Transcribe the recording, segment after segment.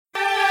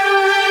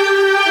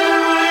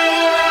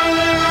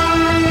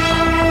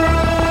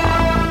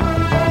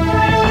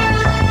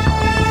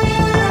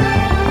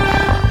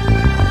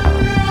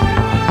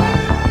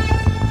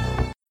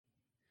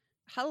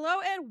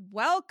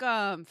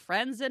Welcome,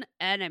 friends and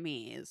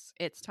enemies.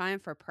 It's time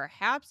for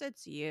Perhaps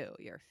It's You,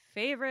 your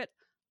favorite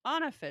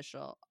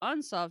unofficial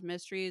Unsolved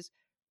Mysteries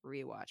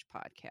rewatch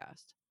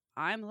podcast.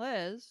 I'm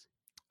Liz,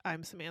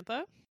 I'm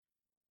Samantha.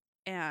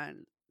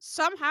 and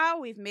somehow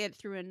we've made it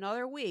through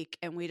another week,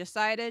 and we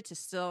decided to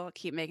still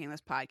keep making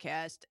this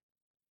podcast.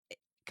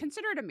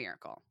 Consider it a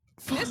miracle.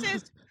 This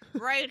is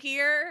right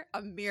here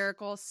a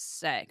miracle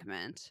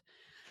segment.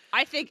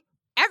 I think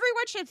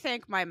everyone should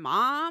thank my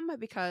mom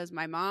because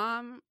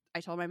I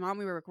told my mom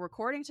we were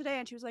recording today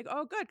and she was like,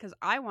 oh, good, because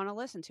I want to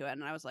listen to it.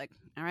 And I was like,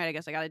 all right, I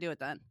guess I got to do it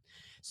then.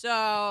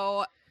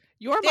 So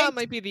Your mom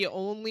might be the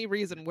only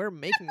reason we're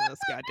making this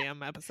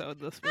goddamn episode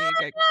this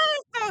week.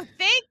 So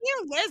thank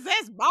you,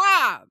 Liz's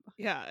mom.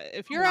 Yeah,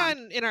 if you're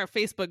in our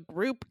Facebook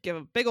group, give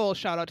a big old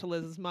shout out to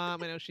Liz's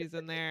mom. I know she's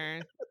in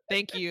there.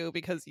 Thank you,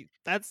 because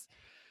that's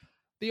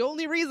the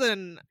only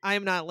reason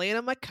I'm not laying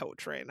on my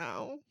couch right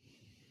now.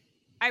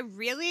 I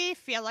really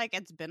feel like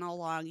it's been a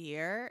long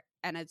year,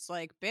 and it's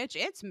like, bitch,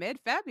 it's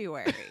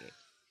mid-February.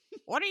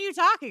 What are you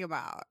talking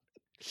about?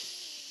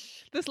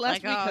 This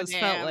last week has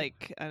felt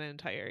like an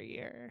entire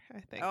year, I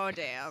think. Oh,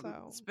 damn.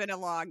 So. It's been a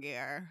long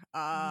year.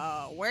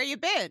 Where you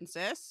been,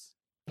 sis?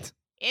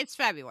 It's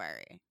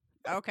February.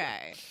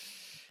 Okay.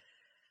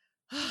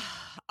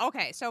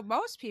 Okay, so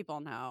most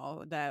people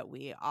know that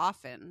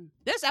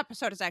this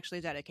episode is actually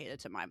dedicated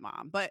to my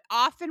mom, but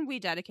often we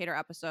dedicate our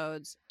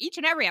episodes, each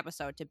and every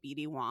episode, to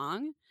BD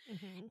Wong.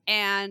 Mm-hmm.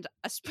 And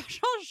a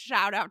special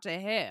shout out to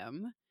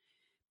him,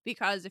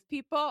 because if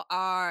people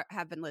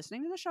have been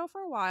listening to the show for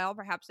a while,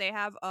 perhaps they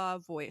have a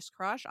voice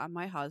crush on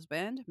my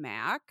husband,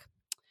 Mac.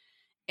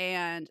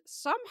 And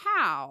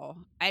somehow,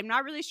 I'm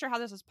not really sure how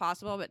this is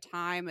possible, but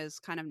time is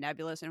kind of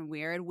nebulous and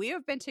weird. We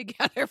have been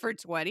together for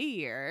 20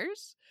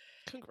 years.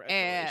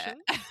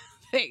 Congratulations.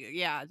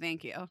 Yeah,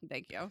 thank you.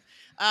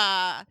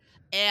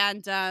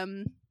 And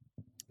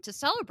to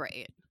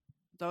celebrate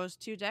those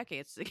 2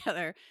 decades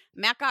together,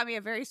 Matt got me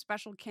a very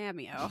special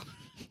cameo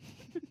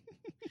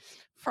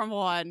from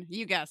one,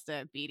 you guessed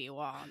it, BD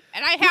Wong.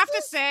 And I have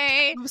to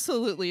say,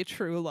 absolutely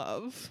true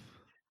love.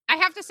 I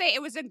have to say,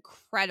 it was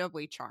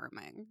incredibly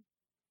charming.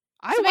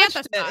 I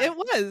watched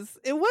it.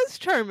 It was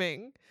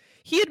charming.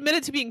 He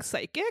admitted to being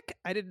psychic.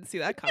 I didn't see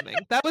that coming.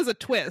 That was a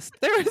twist.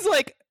 There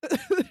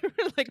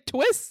were like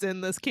twists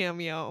in this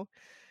cameo.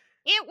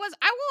 It was.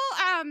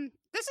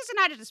 This is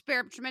not a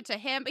disparagement to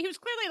him, but he was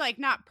clearly like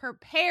not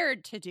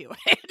prepared to do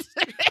it.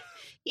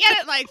 He had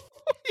it like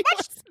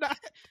much. Not.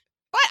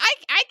 But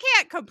I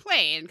can't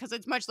complain because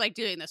it's much like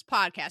doing this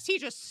podcast. He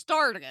just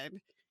started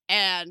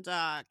and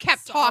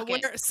kept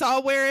talking.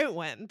 Saw where it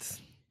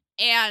went.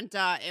 And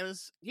it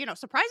was,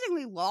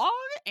 surprisingly long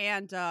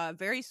and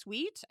very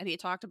sweet. And he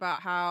talked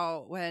about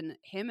how when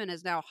him and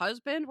his now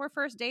husband were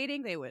first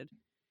dating,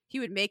 he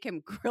would make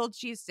him grilled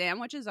cheese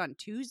sandwiches on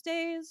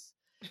Tuesdays.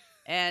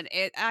 And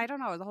I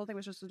don't know, the whole thing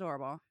was just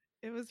adorable.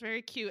 It was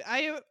very cute.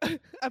 I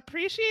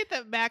appreciate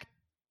that Mac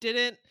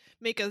didn't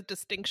make a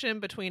distinction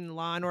between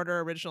Law and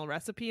Order Original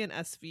Recipe and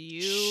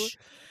SVU.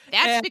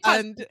 That's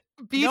because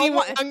BD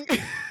Wong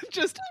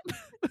just...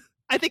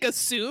 I think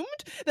assumed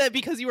that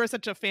because you were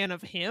such a fan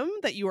of him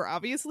that you were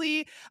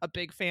obviously a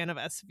big fan of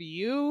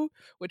SVU,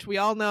 which we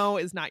all know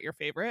is not your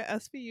favorite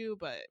SVU,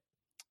 but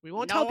we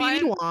won't tell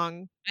BD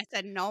Wong. I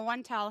said no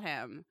one tell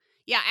him.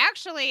 Yeah,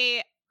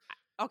 actually,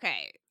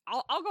 okay,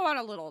 I'll go on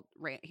a little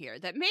rant here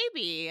that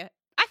maybe, I feel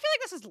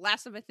like this is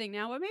less of a thing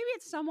now, but maybe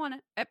it's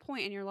someone at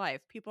point in your life,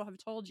 people have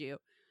told you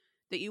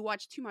that you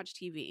watch too much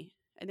TV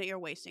and that you're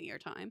wasting your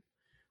time.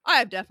 I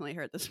have definitely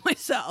heard this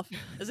myself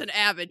as an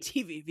avid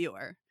TV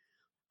viewer.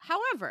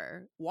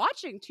 However,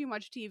 watching too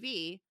much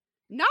TV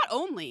not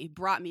only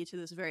brought me to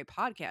this very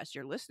podcast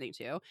you're listening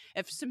to.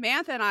 If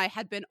Samantha and I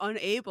had been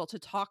unable to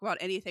talk about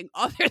anything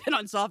other than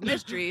Unsolved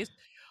Mysteries,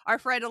 our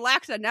friend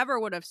Alexa never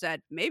would have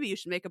said, maybe you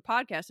should make a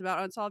podcast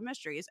about Unsolved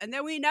Mysteries. And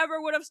then we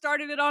never would have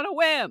started it on a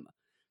whim.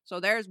 So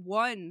there's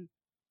one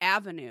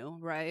avenue,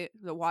 right?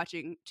 The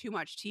watching too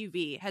much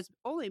TV has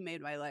only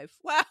made my life,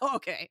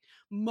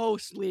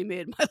 mostly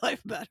made my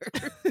life better.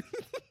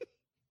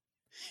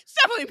 It's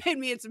definitely made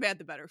me and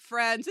Samantha better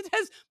friends. It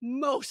has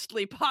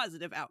mostly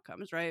positive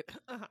outcomes, right?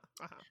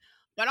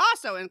 But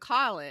also in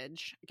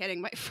college,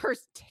 getting my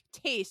first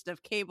taste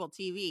of cable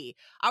TV,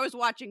 I was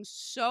watching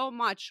so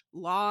much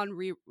Law and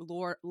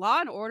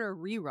Order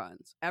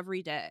reruns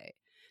every day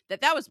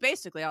that was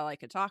basically all I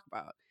could talk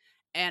about.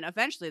 And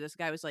eventually this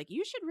guy was like,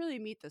 you should really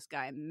meet this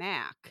guy,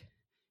 Mac,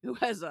 who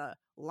has a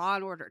Law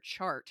and Order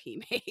chart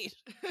he made.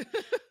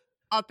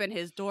 Up in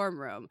his dorm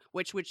room,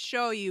 which would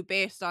show you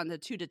based on the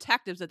 2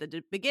 detectives at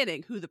the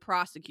beginning who the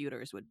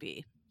prosecutors would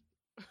be.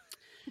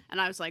 And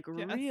I was like,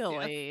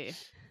 really?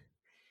 Yes.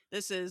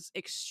 This is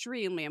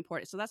extremely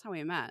important. So that's how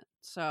we met.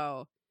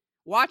 So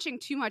watching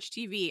too much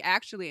TV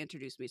actually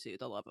introduced me to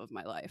the love of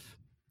my life.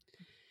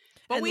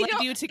 But and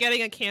led you to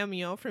getting a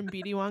cameo from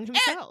BD Wong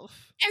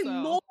himself.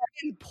 And more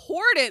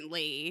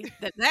importantly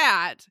than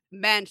that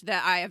meant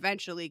that I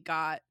eventually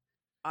got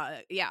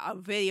a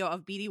video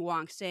of BD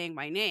Wong saying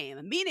my name,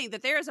 meaning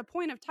that there is a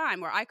point of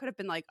time where I could have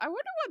been like, I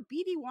wonder what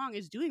BD Wong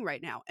is doing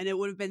right now, and it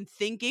would have been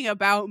thinking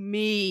about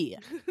me,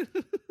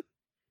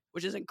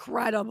 which is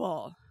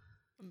incredible.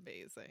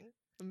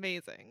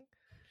 Amazing.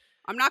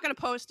 I'm not going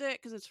to post it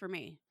because it's for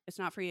me. It's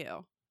not for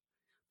you.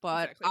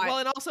 But exactly. Well,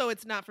 and also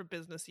it's not for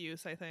business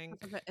use, I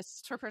think.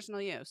 It's for personal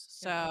use.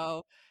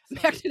 So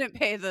Mac didn't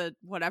pay the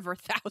whatever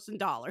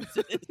 $1,000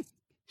 it is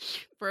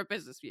for a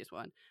business use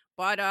one.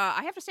 But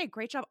I have to say,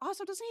 great job.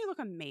 Also, doesn't he look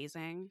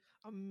amazing?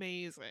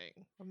 Amazing.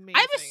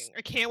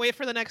 I can't wait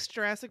for the next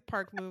Jurassic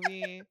Park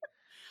movie.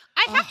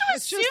 I have to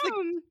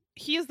assume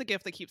he is the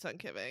gift that keeps on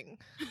giving.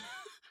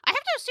 I have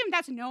to assume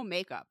that's no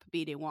makeup,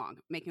 BD Wong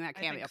making that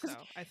cameo.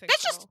 I think that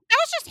was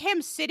just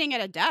him sitting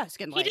at a desk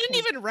and he didn't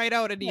even write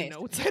out any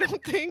notes. I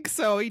don't think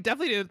so. He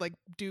definitely didn't like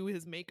do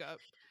his makeup.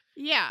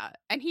 Yeah,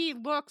 and he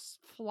looks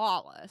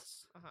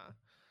flawless.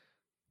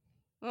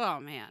 Oh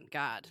man,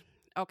 God.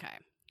 Okay,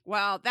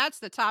 well that's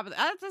the top of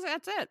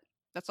that's it.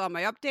 That's all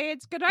my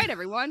updates. Good night,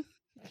 everyone.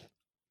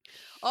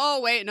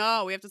 Oh wait,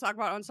 no, we have to talk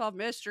about Unsolved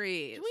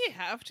Mysteries. Do we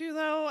have to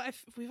though?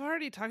 We've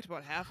already talked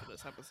about half of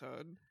this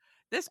episode.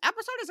 This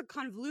episode is a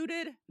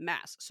convoluted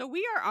mess. So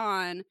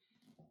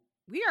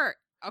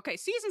okay,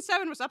 season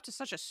 7 was up to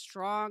such a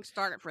strong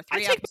start for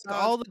 3 episodes. Back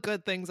all the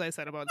good things I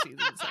said about season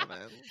 7.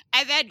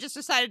 And then just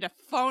decided to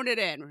phone it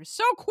in.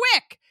 So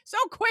quick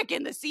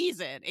in the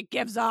season. It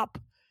gives up.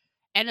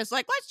 And it's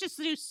like, let's just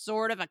do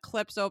sort of a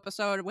clips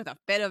episode with a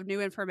bit of new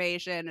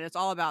information. And it's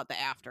all about the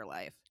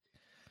afterlife.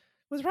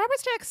 Was Robert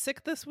Stack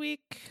sick this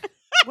week?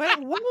 Why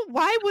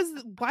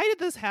did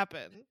this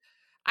happen?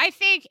 I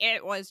think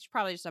it was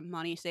probably just a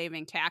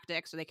money-saving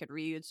tactic so they could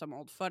reuse some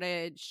old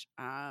footage.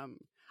 I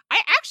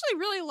actually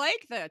really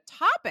like the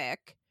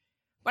topic,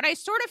 but I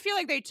sort of feel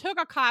like they took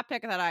a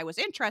topic that I was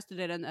interested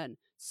in and then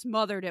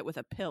smothered it with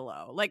a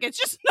pillow. Like, it's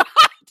just not...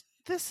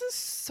 This is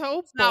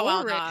so boring. Not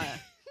well done.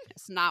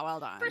 It's not well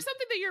done. For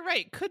something that you're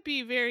right, could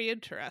be very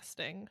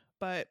interesting,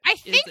 but I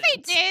think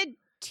they did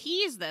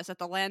tease this at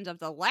the end of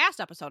the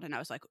last episode, and I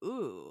was like,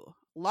 ooh,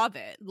 love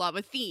it. Love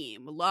a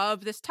theme.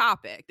 Love this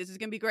topic. This is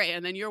going to be great.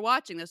 And then you're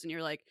watching this, and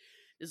you're like,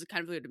 this is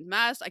kind of a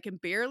mess. I can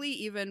barely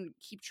even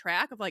keep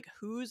track of, like,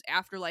 whose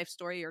afterlife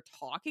story you're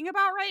talking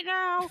about right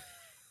now.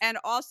 And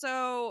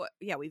also,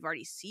 yeah, we've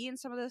already seen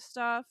some of this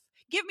stuff.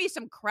 Give me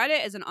some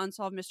credit as an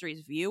Unsolved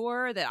Mysteries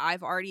viewer that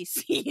I've already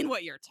seen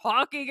what you're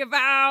talking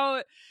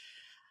about.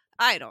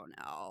 I don't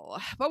know.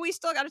 But we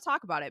still got to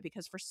talk about it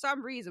because for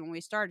some reason when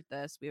we started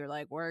this, we were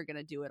like, we're going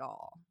to do it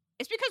all.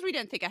 It's because we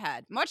didn't think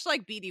ahead. Much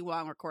like BD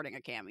Wong recording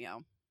a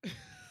cameo.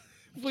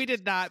 We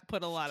did not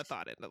put a lot of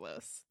thought into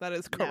this. That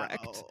is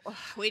correct. No,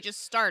 we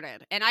just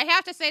started. And I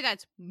have to say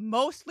that's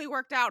mostly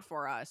worked out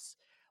for us.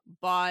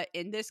 But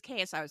in this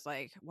case, I was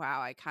like,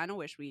 wow, I kind of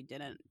wish we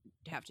didn't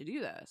have to do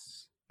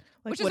this.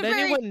 Like, would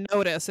anyone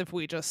notice if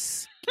we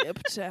just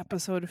skipped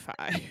episode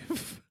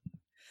 5?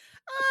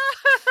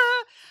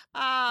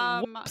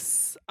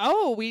 Whoops.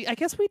 Oh, I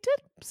guess we did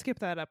skip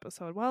that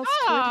episode. Well, it's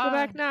time to go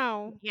back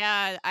now.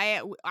 Yeah,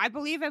 I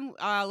believe in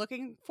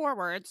looking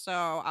forward,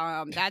 so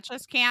that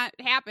just can't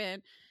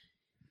happen.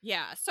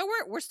 Yeah, so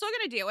we're still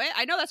gonna do it.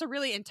 I know that's a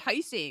really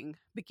enticing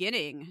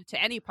beginning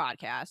to any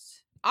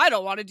podcast. I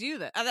don't want to do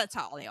that. That's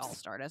how they all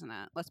start, isn't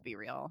it? Let's be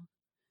real.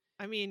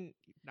 I mean,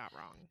 not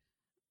wrong.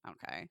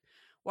 Okay.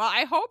 Well,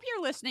 I hope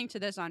you're listening to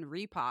this on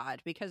Repod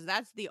because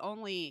that's the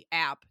only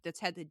app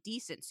that's had the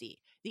decency,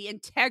 the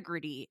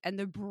integrity, and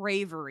the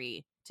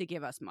bravery to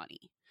give us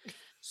money.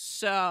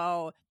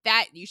 So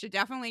that you should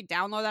definitely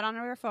download that on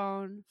your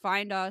phone,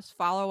 find us,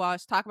 follow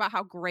us, talk about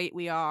how great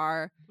we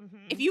are.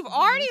 If you've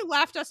already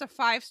left us a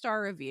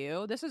 5-star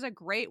review, this is a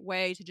great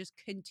way to just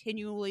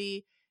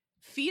continually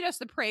feed us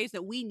the praise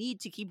that we need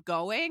to keep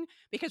going.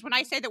 Because when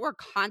I say that we're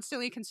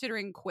constantly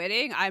considering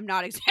quitting, I'm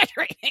not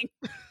exaggerating.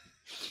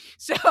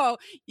 So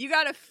you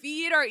got to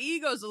feed our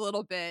egos a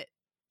little bit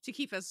to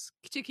keep us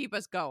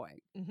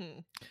going.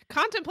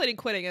 Contemplating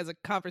quitting is a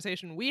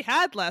conversation we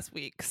had last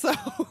week. So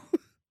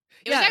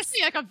it was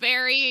actually like a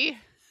very,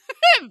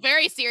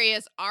 very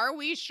serious. Are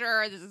we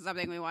sure this is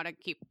something we want to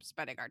keep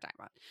spending our time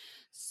on?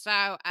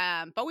 So,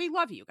 but we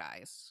love you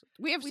guys.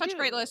 We have such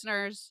great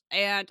listeners,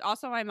 and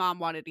also my mom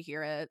wanted to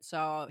hear it,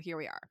 so here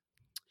we are.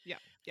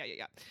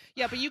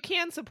 Yeah, but you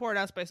can support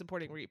us by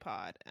supporting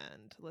Repod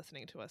and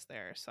listening to us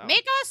there. So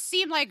make us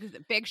seem like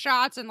big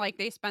shots and like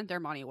they spent their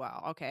money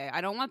well. Okay,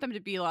 I don't want them to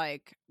be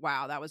like,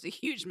 wow, that was a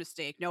huge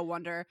mistake. No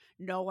wonder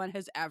no one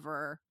has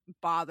ever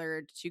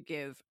bothered to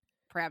give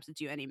perhaps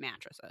it's you any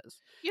mattresses.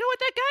 You know what?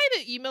 That guy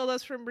that emailed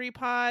us from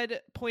Repod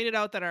pointed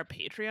out that our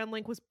Patreon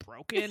link was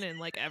broken in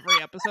like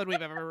every episode we've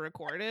ever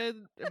recorded,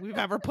 we've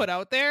ever put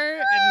out there,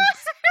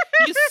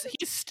 and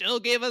he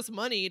still gave us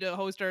money to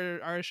host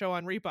our show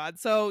on Repod.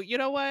 So you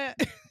know what?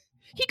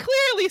 He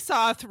clearly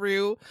saw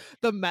through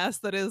the mess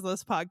that is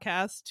this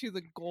podcast to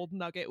the gold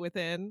nugget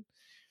within.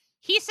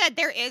 He said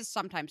there is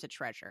sometimes a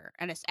treasure,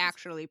 and it's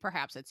actually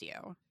perhaps it's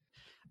you.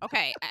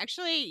 Okay,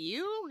 actually,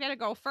 you gotta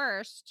go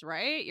first,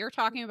 right? You're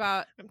talking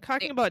about... I'm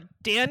talking about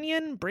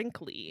Dannion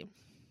Brinkley.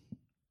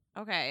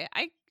 Okay,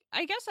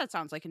 I guess that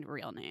sounds like a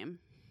real name.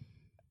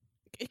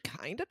 It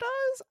kind of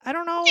does. I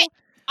don't know.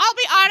 I'll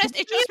be honest,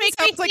 it just makes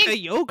me sounds like think a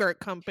yogurt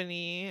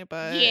company,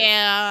 but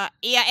yeah,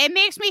 it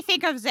makes me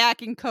think of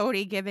Zach and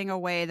Cody giving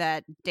away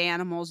that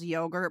Danimals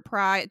yogurt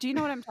prize. Do you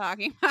know what I'm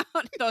talking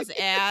about? Those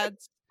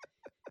ads.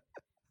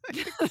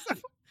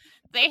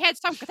 They had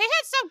some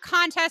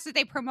contest that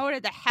they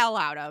promoted the hell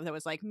out of that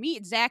was like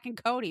meet Zach and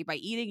Cody by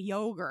eating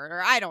yogurt,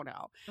 or I don't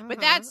know.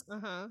 But that's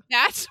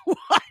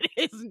what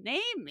his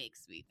name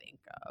makes me think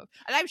of.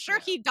 And I'm sure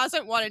he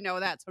doesn't want to know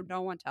that, so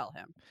no one tell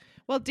him.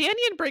 Well,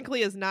 Dannion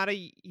Brinkley is not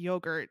a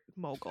yogurt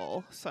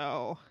mogul,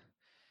 so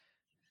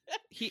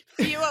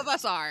few of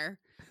us are.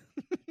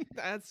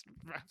 That's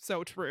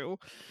so true.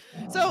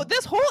 So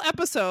this whole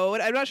episode,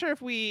 I'm not sure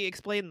if we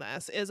explained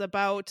this, is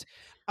about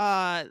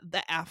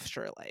the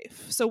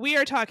afterlife. So we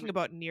are talking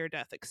about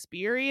near-death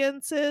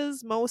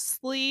experiences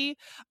mostly,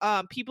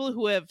 people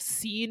who have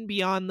seen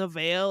beyond the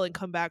veil and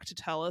come back to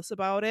tell us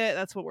about it.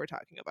 That's what we're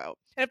talking about.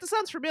 And if this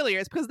sounds familiar,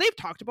 it's because they've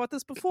talked about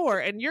this before,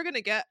 and you're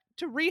gonna get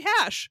to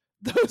rehash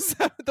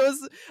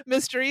those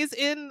mysteries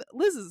in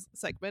Liz's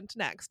segment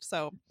next.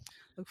 So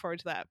look forward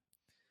to that.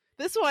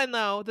 This one,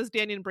 though, this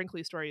Dannion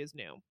Brinkley story is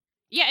new.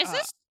 Yeah, is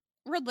this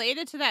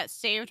related to that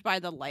Saved by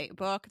the Light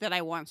book that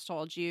I once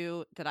told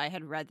you that I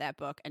had read that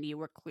book and you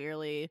were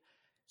clearly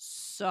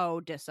so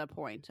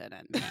disappointed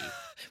in me?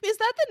 Is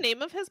that the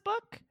name of his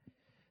book?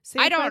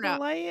 I don't know.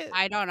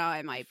 I don't know.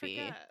 It might be.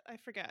 I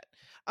forget.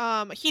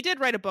 He did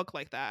write a book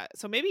like that,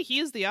 so maybe he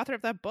is the author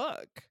of that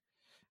book.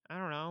 I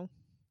don't know.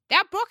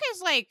 That book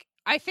is like,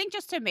 I think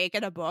just to make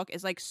it a book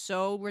is like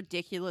so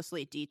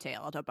ridiculously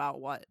detailed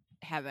about what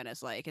heaven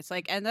is like. It's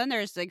like, and then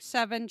there's like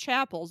 7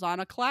 chapels on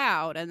a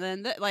cloud, and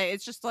then like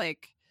it's just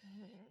like,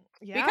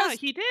 yeah, because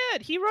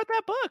he wrote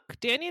that book.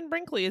 Dannion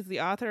Brinkley is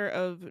the author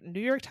of New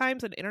York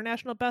Times and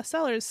international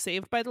bestsellers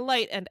Saved by the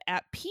Light and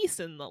At Peace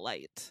in the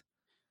Light.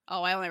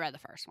 Oh, I only read the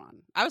first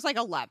one. I was like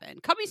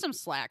 11. Cut me some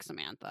slack,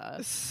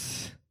 Samantha.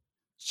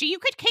 Can't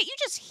you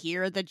just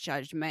hear the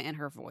judgment in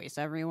her voice,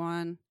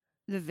 everyone?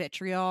 The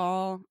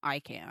vitriol. I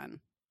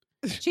can.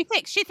 She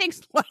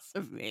thinks less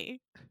of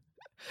me.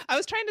 I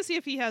was trying to see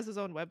if he has his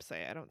own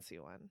website. I don't see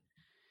one.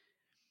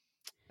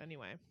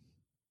 Anyway,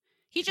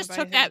 he just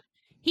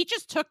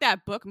took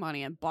that book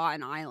money and bought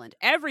an island.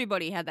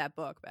 Everybody had that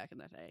book back in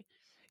the day.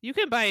 You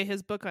can buy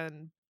his book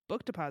on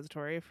Book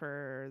Depository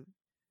for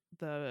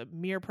the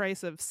mere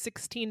price of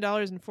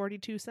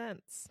 $16.42.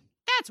 That's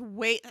that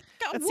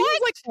seems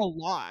like a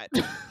lot.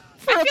 I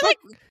feel like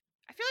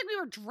we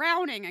were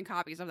drowning in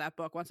copies of that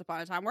book once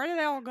upon a time. Where did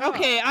they all go?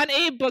 Okay, on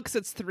Abe Books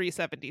it's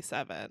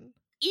 $3.77.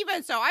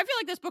 Even so, I feel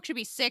like this book should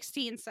be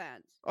 16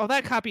 cents. Oh,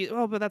 that copy.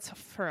 Oh, but that's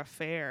for a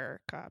fair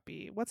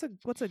copy. What's a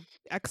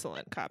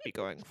excellent copy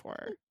going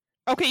for?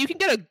 Okay, you can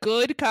get a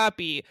good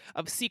copy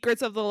of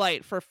Secrets of the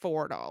Light for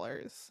 $4.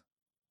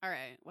 All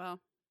right. Well,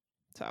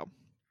 so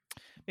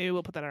maybe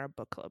we'll put that on our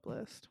book club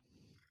list.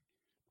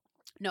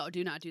 No,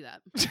 do not do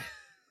that.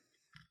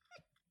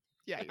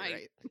 Yeah, you're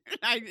right.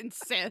 I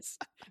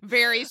insist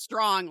very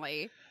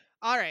strongly.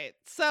 All right.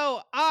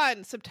 So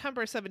on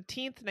September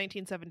 17th,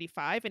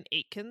 1975, in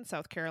Aitkin,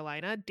 South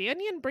Carolina,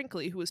 Dannion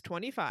Brinkley, who was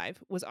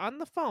 25, was on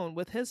the phone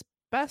with his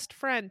best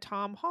friend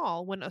Tom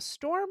Hall when a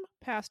storm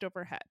passed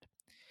overhead.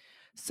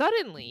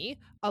 Suddenly,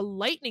 a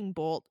lightning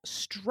bolt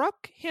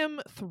struck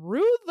him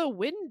through the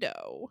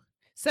window,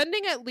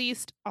 sending at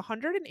least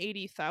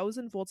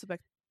 180,000 volts of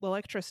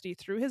electricity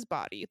through his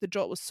body. The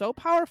jolt was so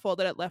powerful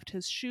that it left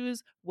his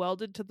shoes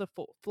welded to the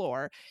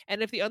floor,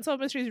 and if the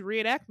Unsolved Mysteries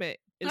reenactment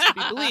is to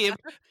be believed,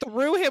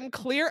 threw him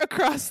clear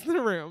across the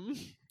room.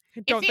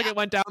 I don't think it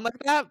went down like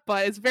that,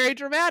 but it's very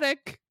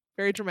dramatic.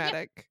 Very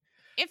dramatic.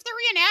 If the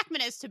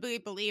reenactment is to be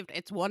believed,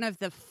 it's one of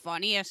the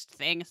funniest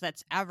things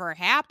that's ever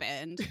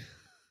happened.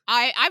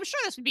 I'm sure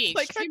this would be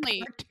extremely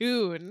like a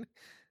cartoon.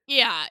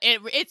 Yeah,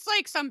 it's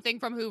like something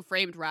from Who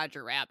Framed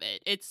Roger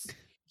Rabbit.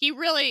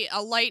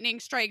 A lightning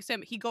strikes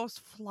him, he goes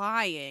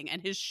flying,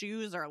 and his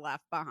shoes are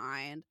left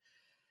behind.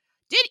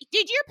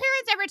 Did your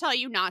parents ever tell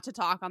you not to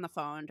talk on the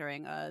phone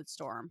during a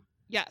storm?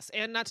 Yes,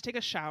 and not to take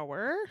a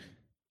shower.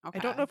 Okay.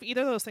 I don't know if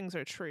either of those things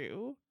are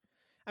true.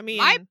 I mean,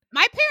 my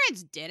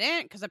parents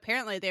didn't, because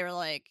apparently they were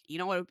like, you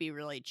know what would be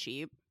really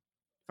cheap?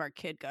 If our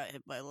kid got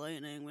hit by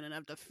lightning, we didn't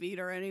have to feed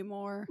her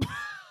anymore.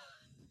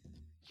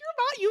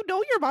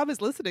 Your mom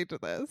is listening to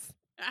this.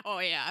 Oh,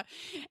 yeah.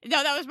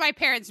 No, that was my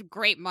parents'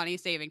 great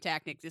money-saving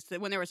tactic.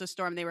 When there was a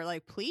storm, they were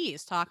like,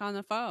 please talk on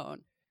the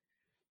phone.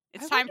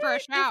 It's time for a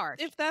shower.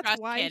 If that's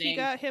why he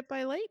got hit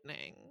by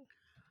lightning.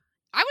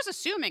 I was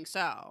assuming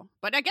so.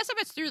 But I guess if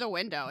it's through the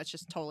window, it's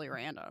just totally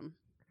random.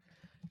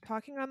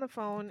 Talking on the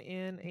phone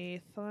in a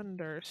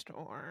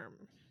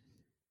thunderstorm.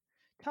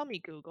 Tell me,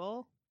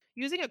 Google.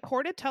 Using a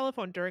corded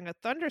telephone during a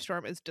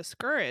thunderstorm is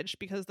discouraged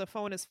because the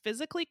phone is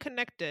physically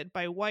connected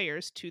by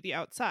wires to the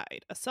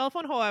outside. A cell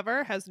phone,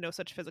 however, has no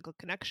such physical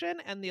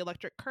connection, and the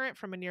electric current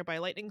from a nearby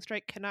lightning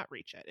strike cannot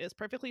reach it. It is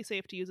perfectly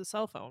safe to use a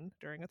cell phone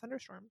during a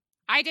thunderstorm.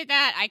 I did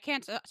that. I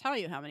can't tell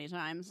you how many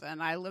times,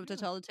 and I live to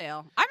tell the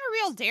tale. I'm a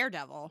real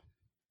daredevil.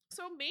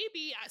 So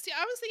maybe, see,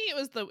 I was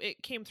thinking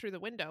it came through the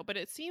window, but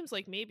it seems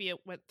like maybe it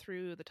went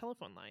through the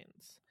telephone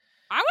lines.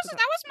 That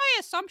was my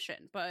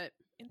assumption, but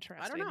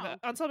Interesting. I don't know.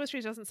 The Unsolved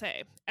Mysteries doesn't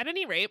say. At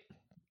any rate,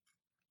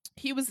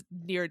 he was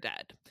near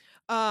dead.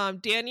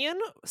 Danyan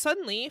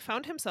suddenly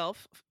found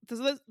himself.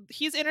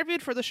 He's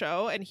interviewed for the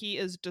show, and he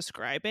is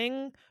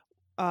describing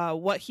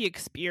what he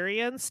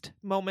experienced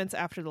moments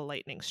after the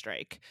lightning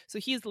strike. So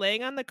he's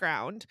laying on the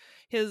ground.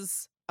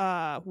 His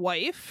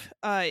wife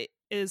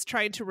is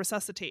trying to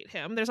resuscitate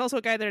him. There's also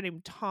a guy there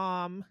named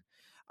Tom.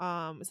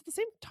 Is it the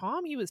same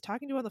Tom he was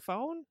talking to on the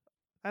phone?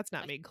 That's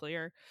not made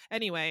clear.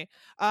 Anyway,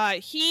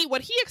 what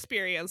he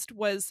experienced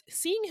was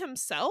seeing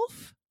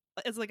himself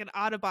as like an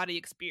out-of-body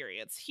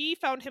experience. He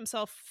found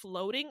himself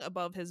floating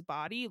above his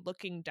body,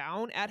 looking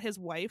down at his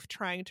wife,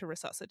 trying to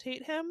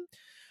resuscitate him.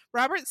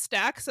 Robert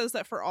Stack says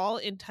that for all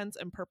intents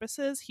and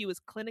purposes, he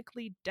was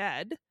clinically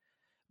dead,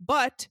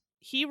 but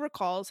he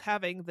recalls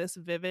having this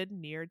vivid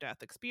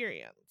near-death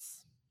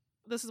experience.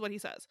 This is what he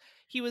says.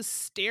 He was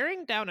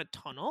staring down a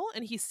tunnel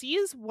and he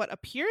sees what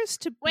appears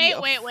to be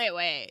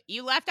Wait.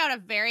 You left out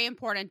a very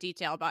important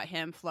detail about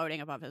him floating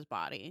above his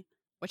body,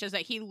 which is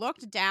that he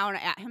looked down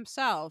at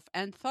himself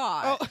and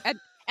thought,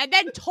 and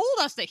then told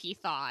us that he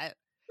thought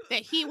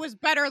that he was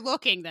better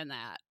looking than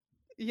that.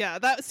 Yeah,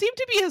 that seemed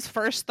to be his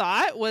first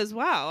thought was,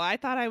 wow, I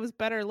thought I was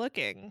better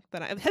looking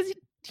than I. Has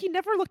he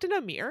never looked in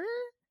a mirror?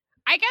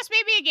 I guess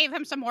maybe it gave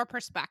him some more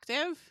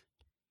perspective.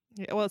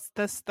 Yeah, well,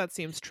 that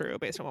seems true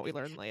based on what we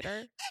learned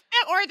later.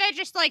 Or that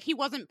just like he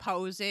wasn't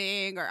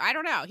posing, or I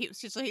don't know.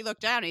 He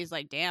looked down and he's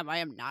like, "Damn, I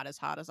am not as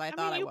hot as I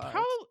thought I was."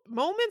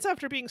 Moments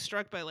after being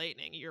struck by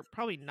lightning, you're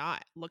probably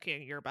not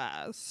looking your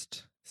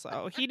best.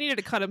 So he needed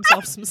to cut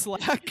himself some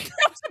slack.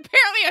 That was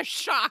apparently a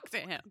shock to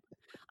him.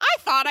 I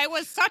thought I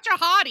was such a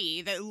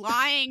hottie that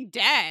lying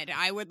dead,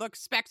 I would look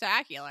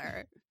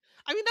spectacular.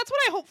 I mean, that's what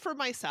I hope for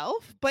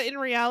myself, but in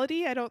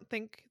reality, I don't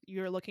think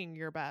you're looking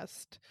your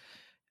best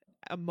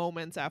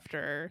moments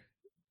after,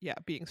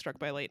 being struck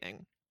by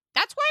lightning.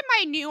 That's why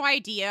my new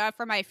idea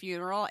for my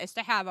funeral is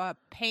to have a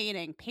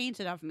painting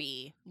painted of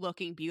me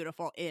looking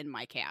beautiful in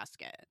my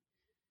casket.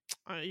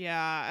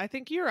 Yeah, I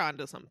think you're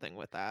onto something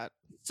with that.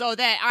 So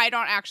that I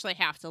don't actually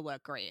have to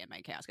look great in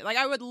my casket. Like,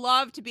 I would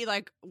love to be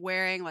like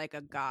wearing like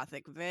a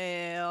gothic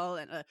veil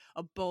and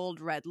a bold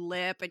red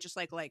lip and just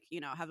like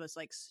have this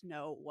like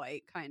Snow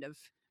White kind of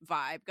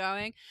vibe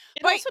going.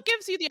 It also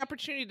gives you the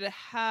opportunity to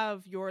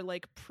have your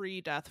like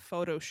pre-death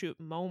photo shoot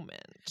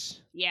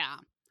moment. Yeah,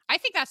 I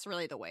think that's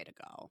really the way to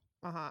go.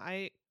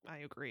 I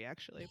agree,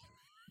 actually.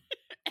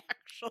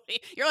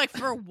 Actually, you're like,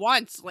 for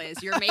once,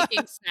 Liz, you're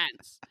making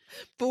sense.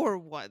 For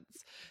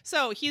once.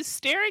 So he's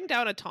staring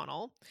down a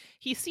tunnel.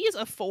 He sees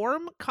a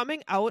form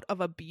coming out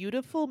of a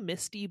beautiful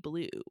misty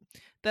blue.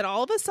 Then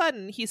all of a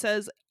sudden, he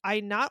says, I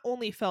not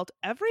only felt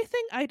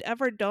everything I'd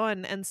ever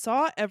done and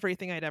saw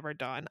everything I'd ever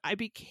done, I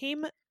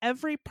became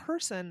every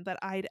person that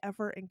I'd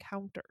ever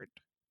encountered.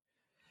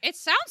 It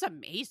sounds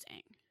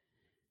amazing.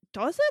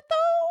 Does it,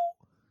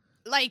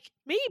 though? Like,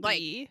 maybe.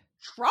 Like,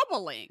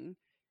 troubling.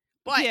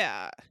 But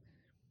yeah.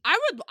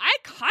 I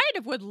kind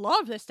of would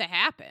love this to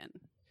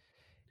happen.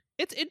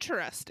 It's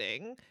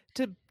interesting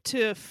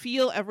to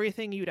feel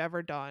everything you'd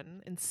ever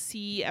done and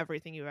see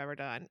everything you've ever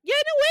done. Yeah,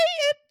 in a way,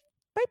 it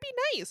might be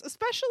nice,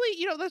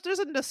 especially, there's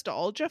a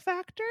nostalgia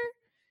factor.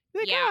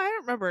 You're like, I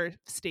don't remember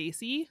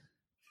Stacy.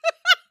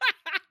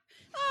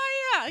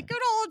 Oh yeah,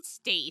 good old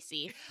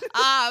Stacy.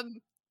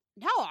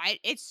 No,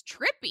 it's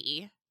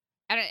trippy,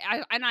 and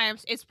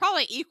it's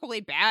probably equally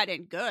bad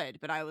and good.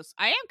 But I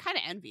am kind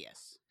of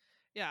envious.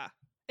 Yeah.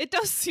 It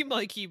does seem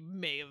like he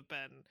may have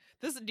been.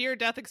 This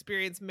near-death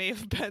experience may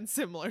have been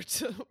similar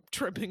to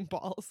tripping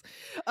balls.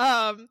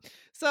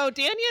 So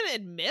Danyan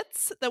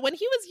admits that when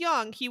he was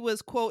young, he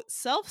was, quote,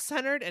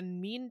 self-centered and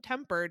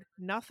mean-tempered,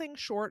 nothing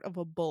short of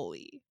a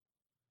bully.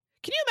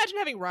 Can you imagine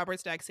having Robert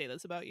Stack say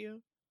this about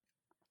you?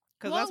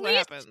 Because that's what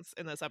happens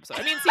in this episode.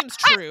 I mean, it seems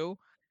true.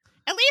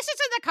 At least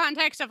it's in the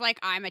context of, like,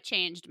 I'm a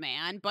changed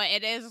man, but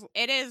it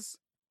is,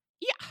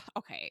 yeah,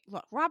 okay,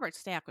 look, Robert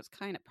Stack was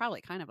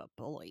probably kind of a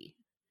bully.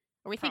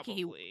 Are we thinking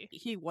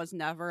he was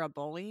never a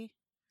bully?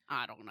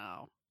 I don't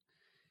know.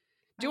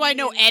 Do I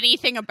know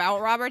anything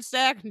about Robert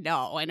Stack?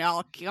 No, and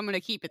I'm going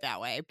to keep it that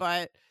way.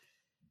 But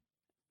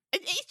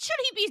should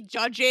he be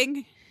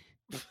judging?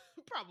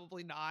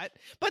 Probably not.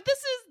 But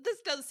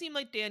this does seem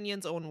like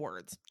Danyan's own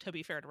words, to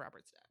be fair to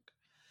Robert Stack.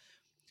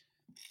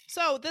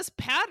 So this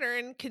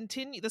pattern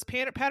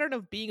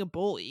of being a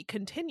bully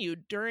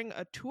continued during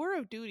a tour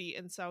of duty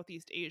in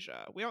Southeast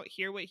Asia. We don't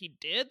hear what he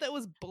did that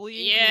was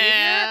bullying.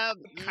 Yeah,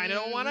 kind of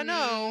don't want to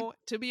know,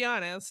 to be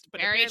honest.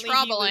 But very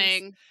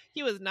troubling.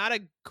 He was not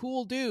a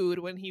cool dude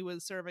when he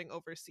was serving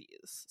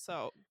overseas.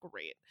 So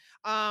great.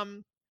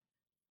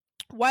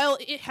 While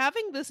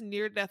having this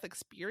near-death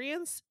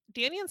experience,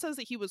 Danyan says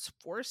that he was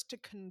forced to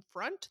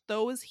confront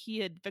those he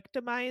had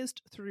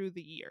victimized through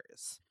the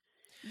years.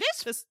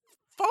 This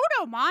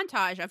photo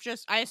montage of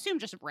I assume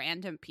just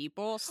random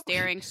people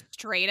staring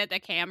straight at the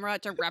camera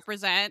to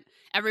represent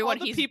everyone.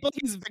 All the people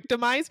he's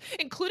victimized,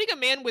 including a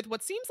man with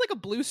what seems like a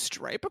blue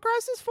stripe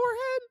across his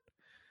forehead.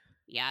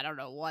 Yeah, I don't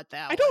know what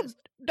that was.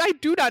 I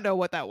do not know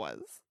what that was.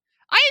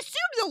 I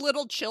assume the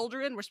little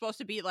children were supposed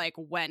to be like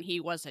when he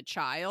was a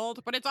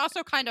child, but it's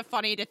also kind of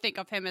funny to think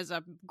of him as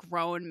a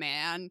grown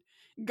man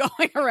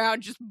going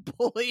around just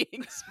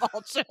bullying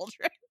small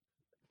children.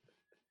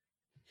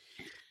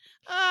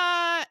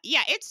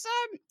 Yeah, it's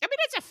I mean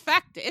it's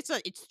effective.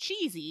 It's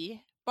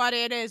cheesy, but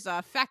it is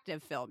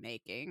effective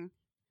filmmaking.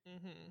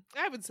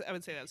 I would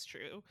say that's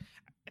true.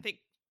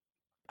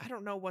 I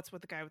don't know what's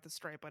with the guy with the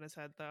stripe on his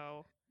head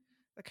though.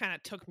 That kind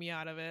of took me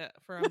out of it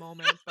for a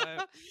moment,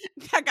 but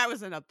that guy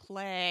was in a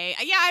play.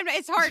 Yeah,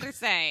 it's hard to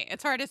say.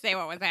 It's hard to say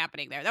what was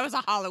happening there. That was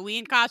a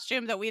Halloween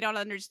costume that we don't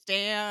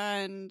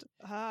understand.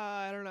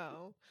 I don't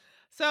know.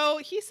 So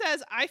he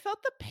says, I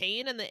felt the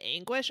pain and the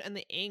anguish and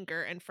the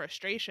anger and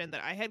frustration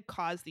that I had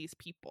caused these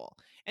people.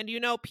 And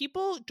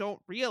people don't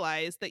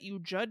realize that you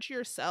judge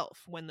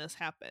yourself when this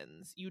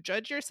happens. You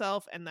judge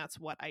yourself, and that's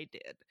what I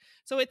did.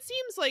 So it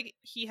seems like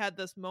he had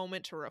this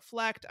moment to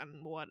reflect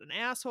on what an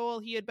asshole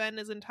he had been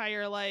his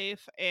entire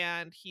life,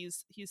 and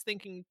he's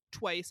thinking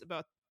twice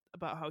about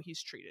how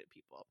he's treated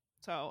people.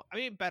 So, I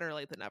mean, better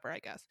late than never, I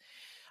guess.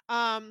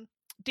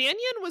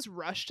 Danyan was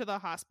rushed to the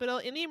hospital.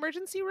 In the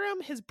emergency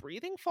room, his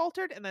breathing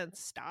faltered and then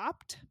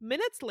stopped.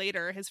 Minutes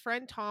later, his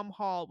friend Tom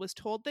Hall was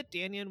told that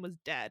Danyan was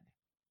dead.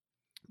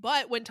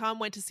 But when Tom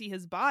went to see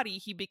his body,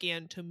 he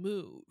began to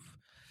move.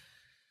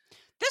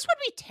 This would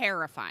be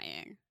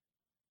terrifying.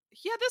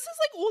 Yeah, this is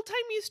like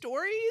old-timey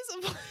stories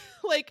of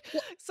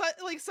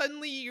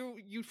suddenly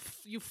you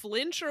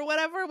flinch or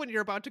whatever when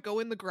you're about to go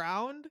in the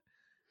ground.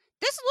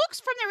 This looks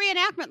from the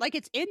reenactment like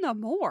it's in the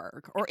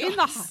morgue or in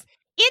the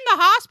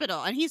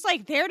hospital, and he's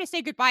like there to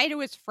say goodbye to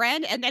his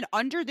friend, and then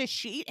under the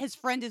sheet his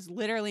friend is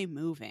literally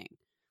moving.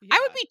 Yeah. I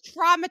would be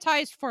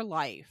traumatized for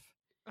life.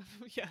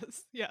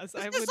 Yes,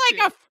 this is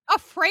like a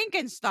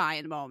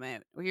Frankenstein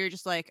moment where you're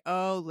just like,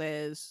 oh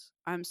Liz,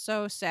 I'm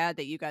so sad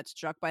that you got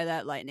struck by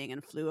that lightning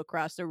and flew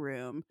across the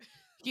room.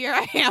 Here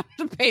I am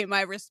to pay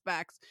my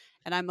respects.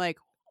 And I'm like,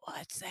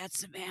 what's that,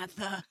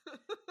 Samantha?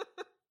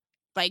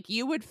 Like,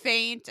 you would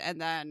faint and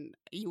then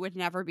you would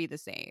never be the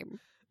same.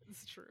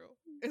 It's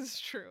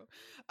true.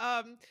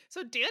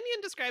 So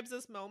Danyan describes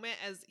this moment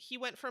as he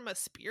went from a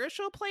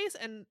spiritual place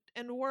and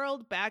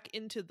world back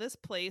into this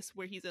place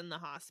where he's in the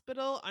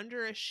hospital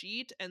under a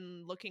sheet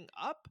and looking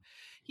up.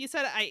 He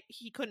said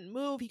he couldn't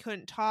move, he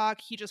couldn't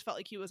talk, he just felt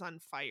like he was on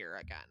fire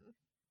again.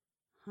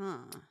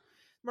 Huh.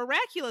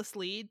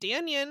 Miraculously,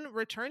 Danyan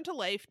returned to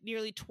life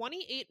nearly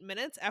 28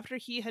 minutes after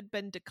he had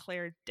been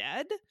declared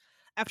dead.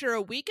 After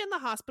a week in the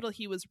hospital,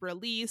 he was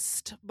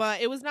released, but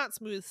it was not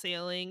smooth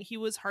sailing. He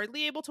was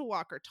hardly able to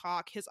walk or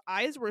talk. His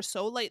eyes were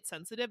so light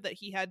sensitive that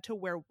he had to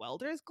wear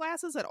welder's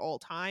glasses at all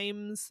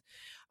times.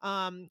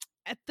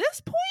 At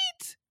this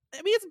point,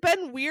 I mean, it's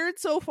been weird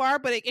so far,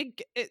 but it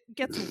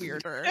gets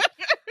weirder.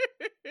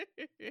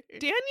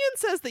 Danyan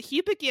says that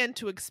he began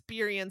to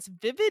experience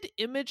vivid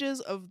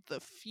images of the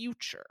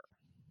future.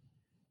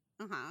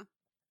 Uh-huh.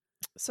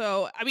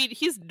 So, I mean,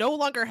 he's no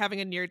longer having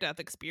a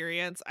near-death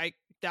experience. I'm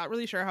not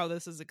really sure how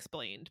this is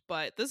explained,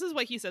 but this is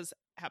what he says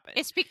happened.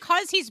 It's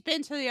because he's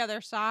been to the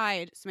other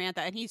side,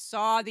 Samantha, and he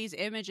saw these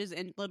images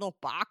in little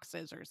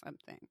boxes or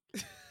something.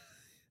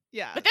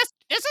 Yeah. But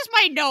this is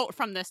my note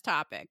from this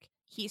topic.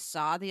 He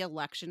saw the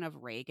election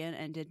of Reagan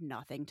and did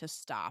nothing to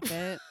stop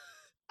it.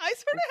 I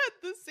sort of had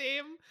the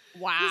same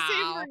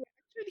reaction.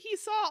 He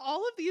saw all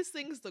of these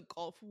things, the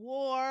Gulf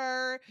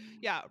War,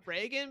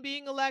 Reagan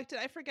being elected.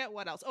 I forget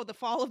what else. Oh, the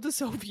fall of the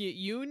Soviet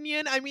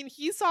Union. I mean,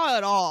 he saw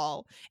it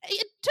all.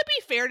 To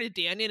be fair to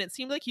Danyan, it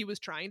seemed like he was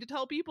trying to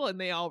tell people,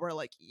 and they all were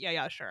like,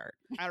 yeah, sure.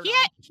 I don't know.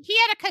 He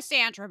had a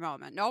Cassandra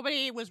moment.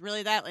 Nobody was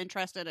really that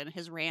interested in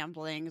his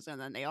ramblings, and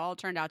then they all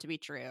turned out to be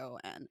true.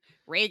 And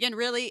Reagan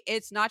really,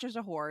 it's not just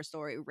a horror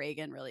story.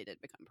 Reagan really did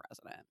become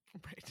president.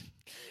 Right.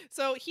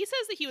 So he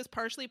says that he was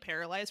partially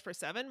paralyzed for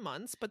 7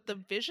 months, but the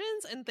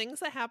visions and things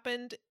that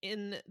happened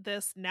in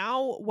this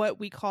now what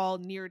we call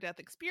near-death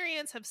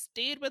experience have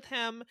stayed with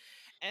him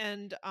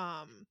and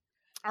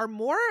are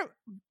more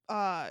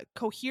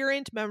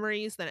coherent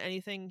memories than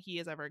anything he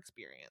has ever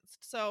experienced.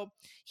 So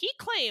he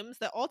claims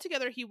that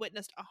altogether he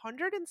witnessed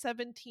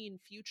 117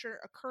 future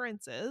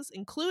occurrences,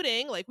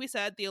 including, like we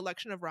said, the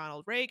election of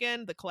Ronald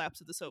Reagan, the collapse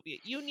of the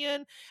Soviet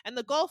Union, and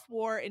the Gulf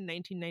War in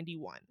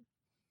 1991.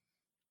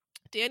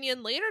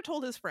 Danyan later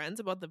told his friends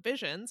about the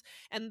visions,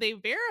 and they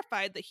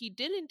verified that he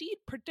did indeed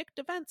predict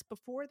events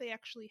before they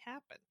actually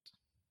happened.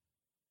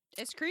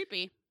 It's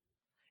creepy.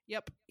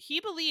 Yep.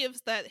 He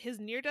believes that his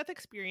near-death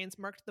experience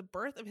marked the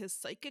birth of his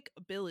psychic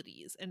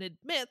abilities and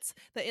admits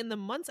that in the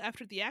months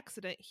after the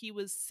accident, he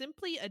was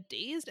simply a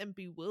dazed and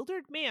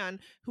bewildered man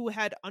who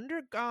had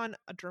undergone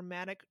a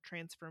dramatic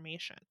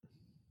transformation.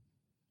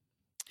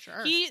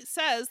 Sure. He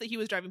says that he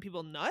was driving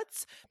people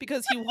nuts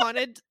because he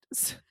wanted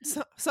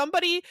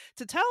somebody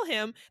to tell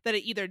him that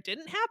it either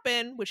didn't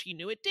happen, which he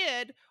knew it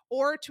did,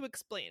 or to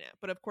explain it.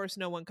 But of course,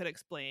 no one could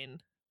explain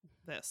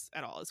this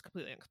at all. It's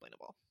completely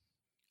unexplainable.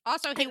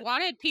 Also, he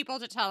wanted people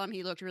to tell him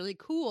he looked really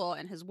cool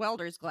in his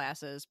welder's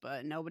glasses,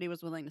 but nobody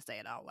was willing to say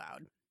it out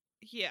loud.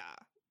 Yeah.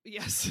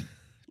 Yes.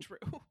 True.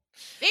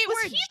 They Was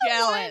were he the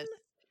jealous. one-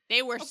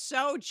 They were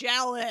so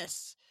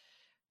jealous.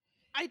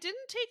 I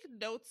didn't take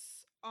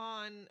notes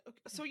on.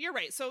 So you're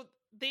right. So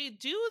they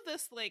do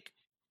this like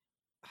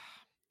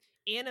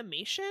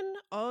animation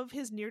of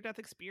his near-death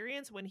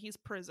experience when he's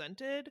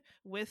presented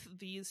with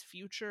these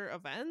future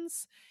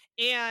events,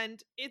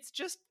 and it's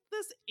just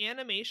this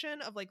animation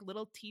of like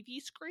little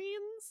TV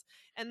screens,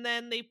 and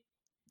then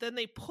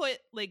they put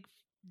like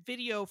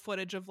video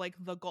footage of like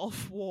the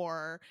Gulf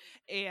War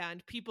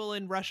and people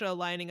in Russia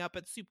lining up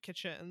at soup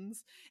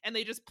kitchens, and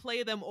they just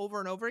play them over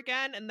and over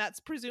again. And that's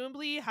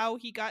presumably how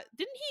he got.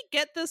 Didn't he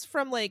get this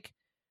from like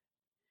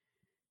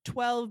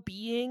 12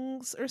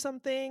 Beings or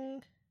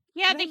something?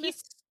 Yeah, Did I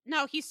miss-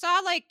 he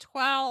saw like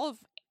 12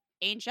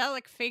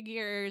 angelic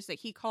figures that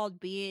he called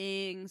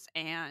beings,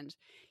 and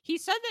he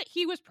said that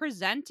he was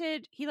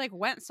presented, he like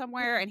went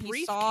somewhere and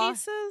he saw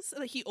briefcases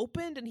that he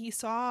opened and he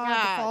saw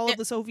Yeah, the fall of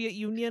the Soviet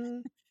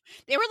Union.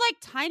 they were like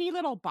tiny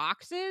little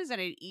boxes, and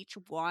in each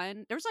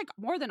one there was like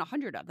more than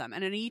 100 of them,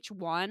 and in each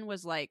one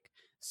was like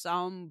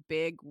some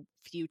big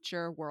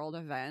future world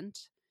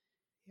event,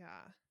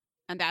 Yeah.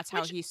 and that's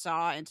how Which- he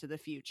saw into the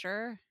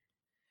future.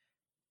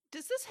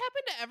 Does this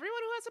happen to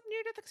everyone who has a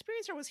near-death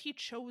experience, or was he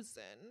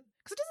chosen?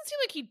 Because it doesn't seem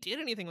like he did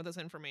anything with this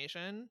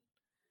information.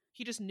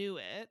 He just knew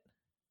it.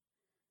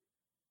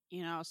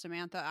 You know,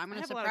 Samantha, I'm I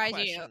going to have a lot of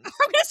surprise you. I'm questions.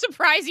 going to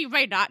surprise you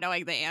by not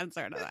knowing the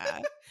answer to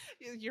that.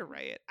 You're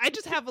right. I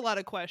just have a lot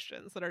of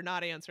questions that are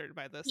not answered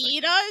by this.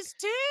 He segment. does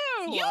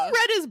too. You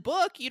read his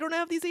book. You don't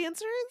have these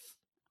answers?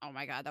 Oh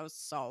my god, that was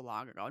so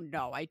long ago.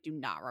 No, I do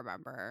not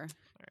remember.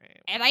 All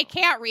right. And I well,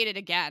 can't read it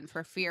again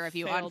for fear of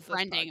you failed this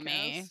unfriending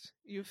me. podcast.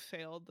 You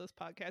failed this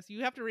podcast.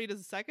 You have to read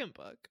his second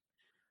book.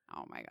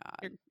 Oh my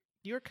god.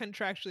 You're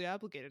contractually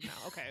obligated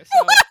now. Okay,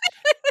 so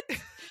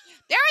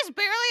There is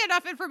barely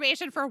enough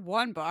information for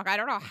one book. I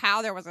don't know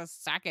how there was a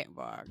second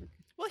book.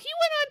 well, he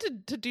went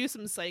on to do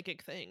some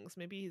psychic things.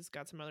 Maybe he's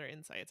got some other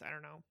insights. I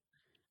don't know.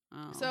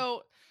 Oh.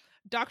 So,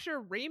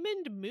 Dr.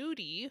 Raymond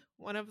Moody,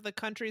 one of the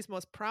country's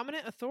most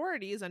prominent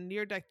authorities on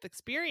near-death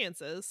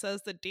experiences,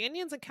 says that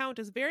Danion's account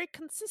is very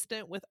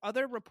consistent with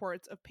other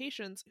reports of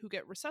patients who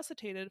get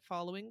resuscitated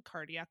following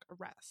cardiac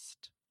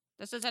arrest.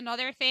 This is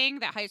another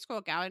thing that high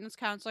school guidance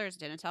counselors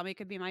didn't tell me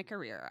could be my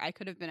career. I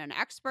could have been an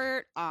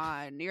expert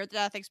on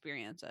near-death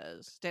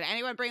experiences. Did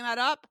anyone bring that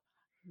up?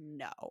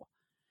 No.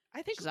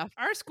 I think Stuff.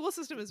 our school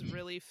system is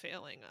really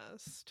failing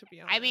us, to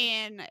be honest. I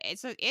mean,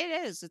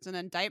 it is. It's an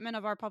indictment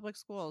of our public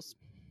schools.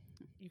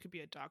 You could be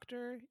a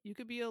doctor. You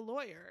could be a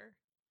lawyer.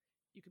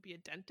 You could be a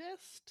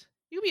dentist.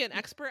 You could be an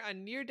expert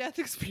on near-death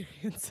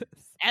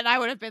experiences. And I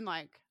would have been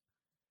like,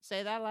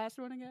 say that last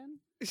one again?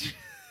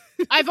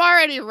 I've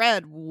already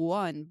read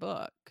one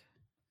book.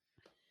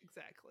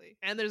 Exactly.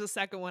 And there's a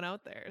second one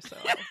out there, so...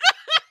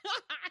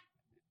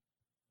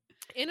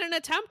 In an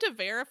attempt to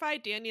verify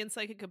Danion's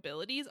psychic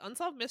abilities,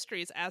 Unsolved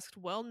Mysteries asked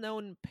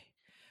well-known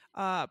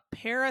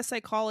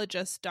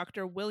parapsychologist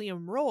Dr.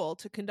 William Roll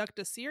to conduct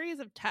a series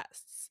of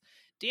tests.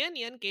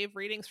 Danion gave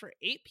readings for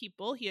 8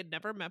 people he had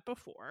never met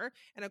before,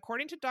 and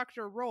according to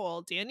Dr.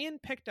 Roll, Danion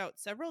picked out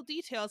several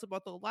details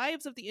about the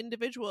lives of the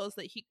individuals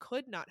that he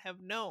could not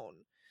have known.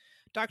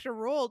 Dr.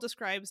 Roll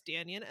describes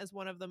Danion as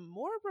one of the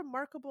more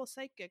remarkable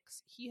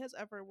psychics he has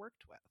ever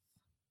worked with.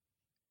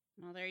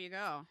 Well, there you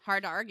go.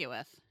 Hard to argue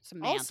with,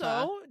 Samantha.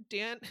 Also,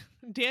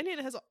 Danion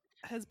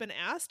has been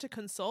asked to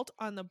consult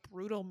on the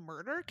brutal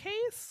murder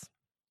case.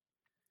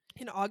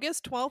 In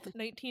August 12th,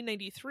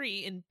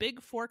 1993, in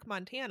Big Fork,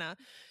 Montana,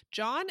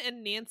 John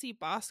and Nancy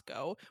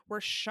Bosco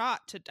were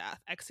shot to death,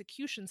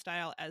 execution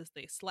style, as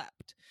they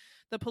slept.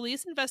 The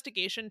police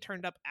investigation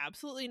turned up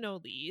absolutely no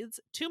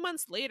leads. 2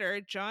 months later,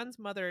 John's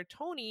mother,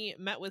 Toni,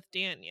 met with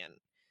Danion.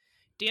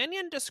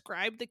 Danion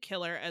described the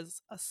killer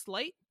as a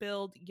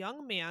slight-built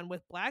young man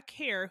with black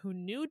hair who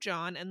knew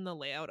John and the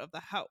layout of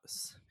the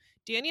house.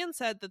 Danion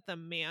said that the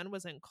man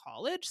was in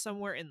college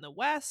somewhere in the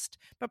West,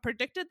 but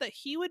predicted that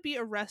he would be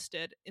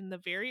arrested in the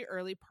very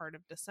early part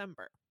of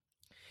December.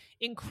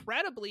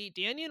 Incredibly,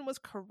 Danion was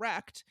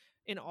correct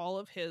in all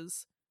of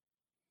his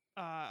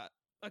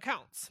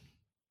accounts.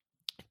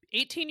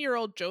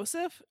 18-year-old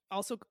Joseph,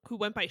 also who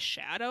went by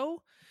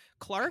Shadow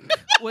Clark,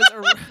 was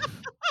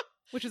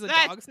which is a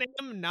dog's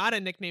name, not a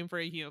nickname for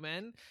a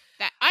human.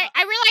 I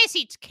realize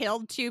he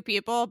killed 2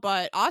 people,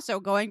 but also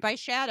going by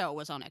Shadow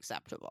was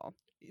unacceptable.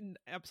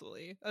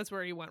 Absolutely, that's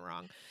where he went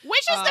wrong. Which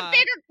is the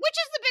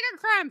bigger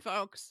crime,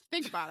 folks?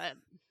 Think about it.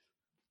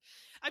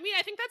 I mean,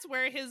 I think that's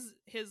where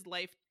his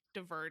life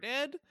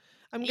diverted.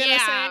 I'm gonna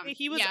say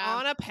he was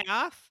on a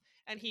path,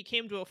 and he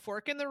came to a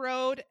fork in the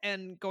road,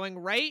 and going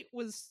right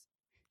was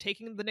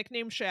taking the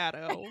nickname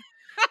Shadow.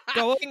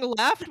 Going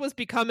left was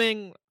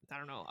becoming, I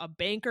don't know, a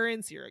banker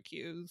in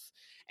Syracuse.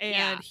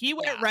 And he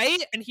went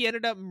right, and he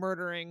ended up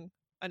murdering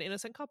an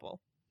innocent couple.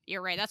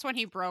 You're right. That's when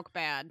he broke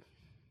bad.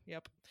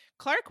 Yep.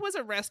 Clark was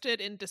arrested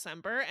in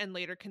December and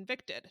later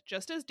convicted,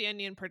 just as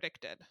Danion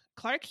predicted.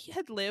 Clark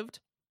had lived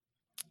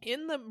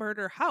in the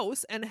murder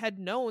house and had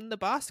known the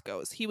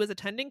Boscos. He was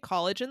attending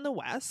college in the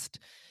West.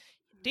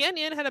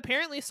 Danion had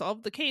apparently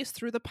solved the case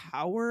through the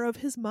power of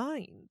his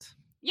mind.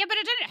 Yeah, but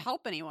it didn't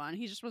help anyone.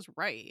 He just was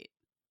right.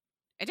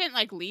 It didn't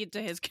like lead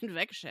to his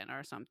conviction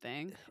or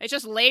something. It's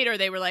just later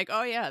they were like,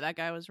 "Oh yeah, that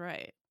guy was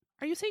right."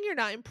 Are you saying you're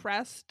not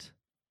impressed?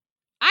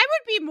 I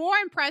would be more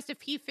impressed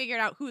if he figured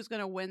out who's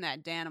going to win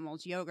that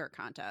Danimals yogurt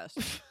contest.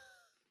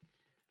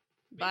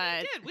 But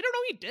he did. We don't know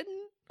he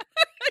didn't.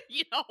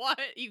 You know what?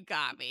 You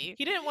got me.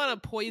 He didn't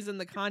want to poison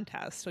the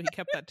contest, so he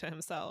kept that to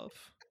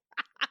himself.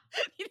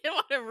 He didn't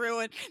want to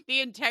ruin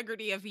the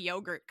integrity of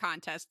yogurt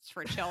contests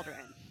for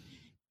children.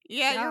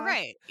 Yeah, you're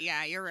right.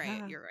 Yeah, you're right.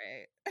 Yeah. You're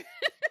right.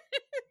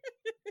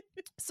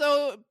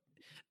 So,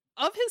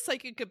 of his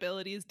psychic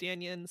abilities,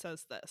 Danyan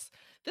says this.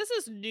 This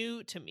is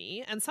new to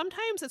me, and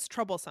sometimes it's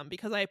troublesome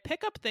because I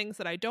pick up things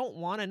that I don't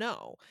want to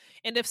know.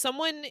 And if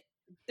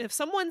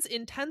someone's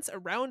intense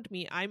around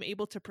me, I'm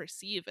able to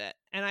perceive it.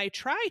 And I'm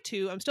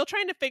still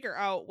trying to figure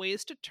out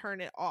ways to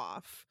turn it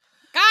off.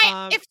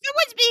 Guy, if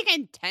someone's being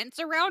intense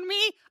around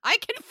me, I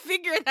can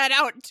figure that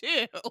out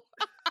too.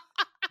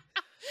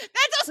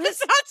 That doesn't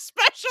sound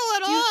special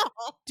at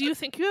all. Do you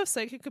think you have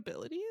psychic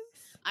abilities?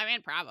 I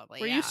mean, probably.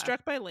 Were you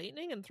struck by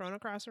lightning and thrown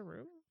across a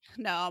room?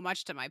 No,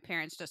 much to my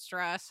parents'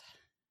 distress.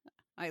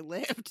 I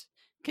lived,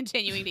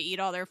 continuing to eat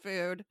all their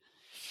food.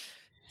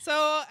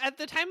 So, at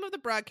the time of the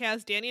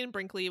broadcast, Dannion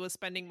Brinkley was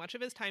spending much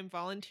of his time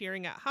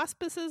volunteering at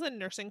hospices and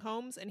nursing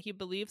homes, and he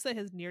believes that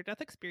his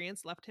near-death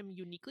experience left him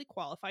uniquely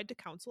qualified to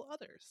counsel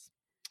others.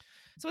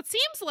 So it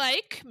seems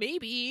like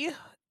maybe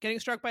getting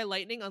struck by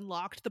lightning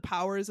unlocked the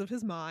powers of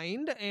his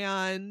mind,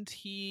 and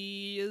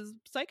he is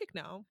psychic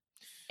now.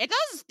 It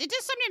does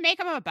something to make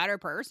him a better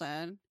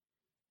person.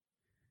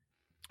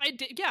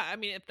 Yeah, I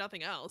mean, if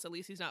nothing else, at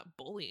least he's not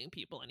bullying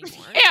people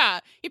anymore. Yeah,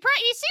 he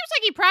seems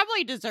like he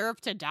probably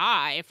deserved to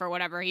die for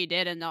whatever he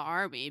did in the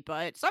army,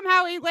 but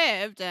somehow he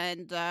lived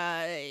and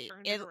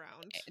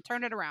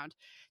turned it around.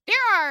 There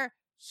are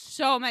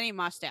so many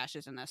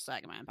mustaches in this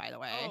segment, by the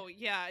way. Oh,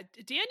 yeah.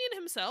 Dannion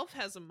himself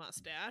has a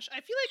mustache.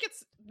 I feel like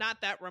it's not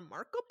that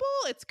remarkable.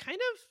 It's kind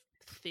of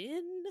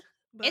thin.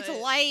 But it's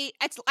light.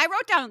 I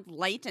wrote down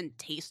light and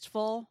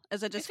tasteful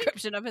as a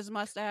description of his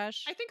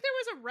mustache. I think there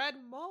was a red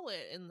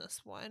mullet in this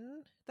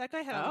one. That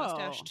guy had a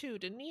mustache too,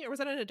 didn't he? Or was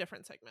that in a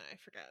different segment? I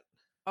forget.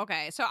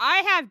 Okay, so I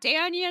have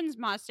Dannion's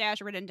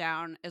mustache written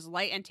down as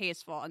light and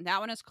tasteful, and that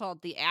one is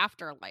called the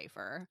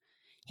Afterlifer.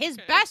 His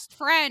best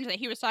friend that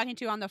he was talking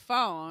to on the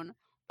phone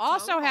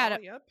also had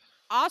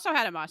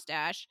a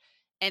mustache,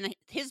 and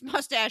his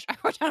mustache I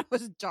wrote down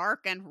was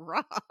dark and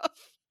rough.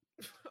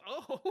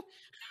 Oh,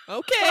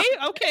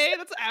 okay,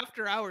 that's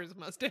after hours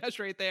mustache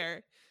right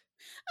there.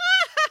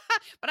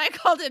 But I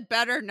called it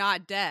Better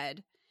Not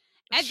Dead.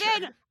 And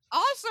then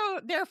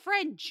also their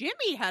friend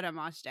Jimmy had a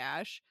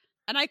mustache,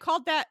 and I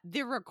called that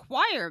The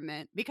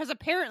Requirement because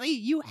apparently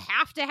you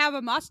have to have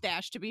a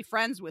mustache to be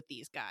friends with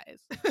these guys.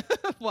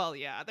 Well,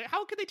 yeah.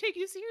 How could they take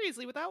you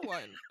seriously without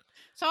one?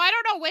 So I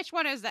don't know which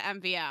one is the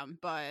MVM,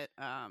 but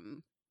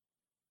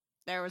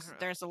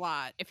there's a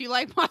lot. If you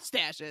like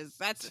mustaches,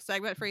 that's a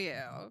segment for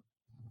you.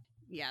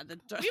 Yeah,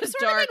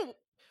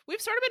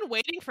 we've sort of been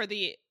waiting for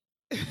the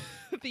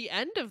the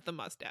end of the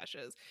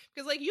mustaches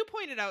because, like you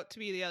pointed out to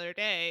me the other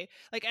day,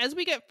 like as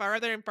we get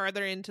farther and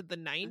farther into the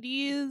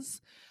 90s,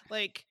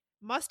 like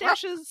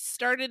mustaches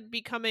started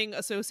becoming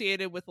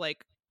associated with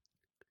like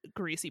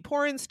greasy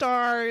porn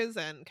stars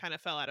and kind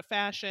of fell out of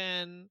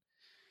fashion.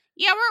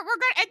 Yeah,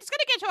 it's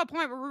gonna get to a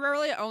point where we're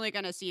really only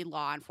gonna see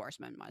law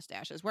enforcement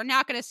mustaches. We're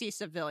not gonna see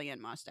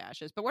civilian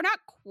mustaches, but we're not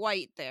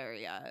quite there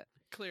yet.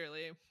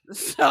 Clearly.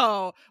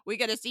 So we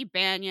get to see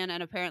Banyan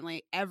and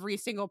apparently every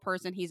single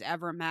person he's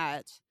ever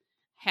met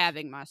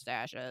having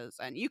mustaches.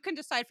 And you can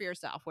decide for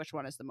yourself which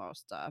one is the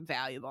most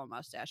valuable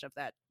mustache of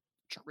that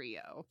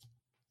trio.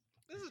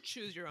 This is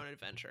choose your own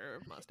adventure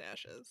of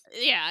mustaches.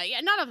 Yeah,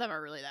 none of them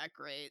are really that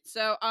great.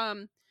 So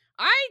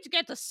I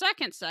get the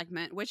second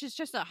segment, which is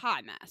just a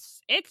hot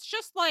mess. It's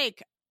just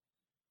like,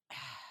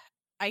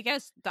 I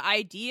guess the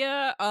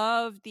idea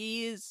of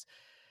these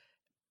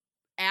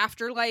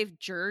afterlife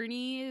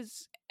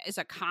journeys is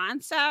a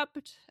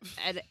concept,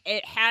 and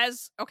I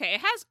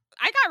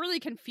got really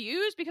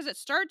confused because it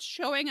starts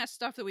showing us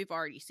stuff that we've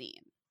already seen.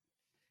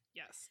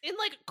 Yes, in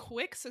like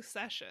quick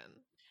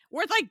succession,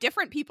 with like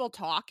different people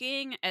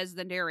talking as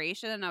the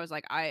narration, and I was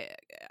like, I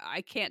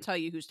can't tell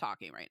you who's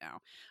talking right now.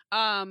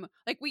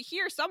 Like we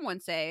hear someone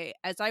say,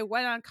 "As I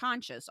went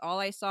unconscious, all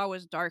I saw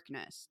was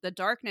darkness. The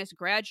darkness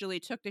gradually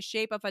took the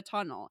shape of a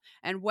tunnel,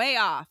 and way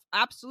off,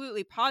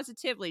 absolutely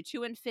positively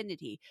to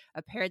infinity,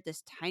 appeared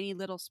this tiny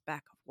little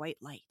speck of white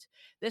light.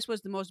 This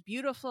was the most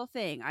beautiful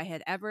thing I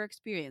had ever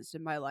experienced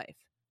in my life."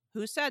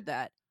 Who said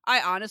that?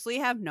 I honestly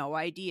have no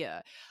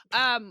idea.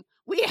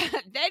 We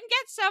then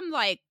get some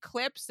like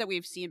clips that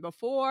we've seen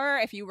before.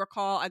 If you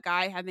recall, a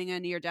guy having a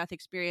near-death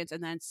experience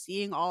and then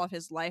seeing all of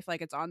his life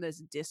like it's on this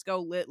disco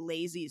lit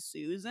Lazy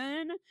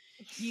Susan.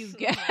 You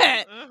get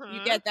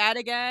that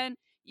again.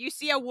 You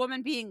see a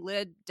woman being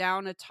led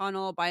down a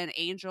tunnel by an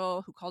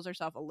angel who calls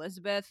herself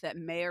Elizabeth that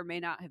may or may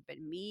not have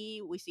been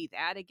me. We see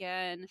that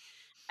again.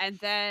 And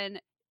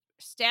then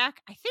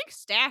Stack, I think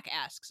Stack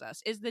asks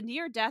us, is the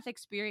near-death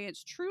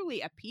experience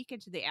truly a peek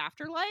into the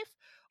afterlife,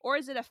 or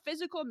is it a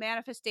physical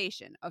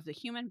manifestation of the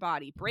human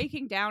body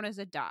breaking down as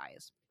it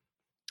dies?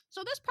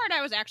 So this part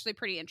I was actually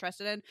pretty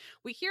interested in.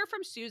 We hear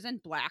from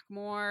Susan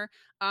Blackmore.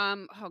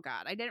 Oh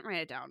God, I didn't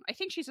write it down. I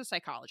think she's a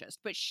psychologist,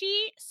 but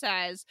she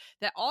says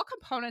that all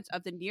components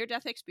of the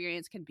near-death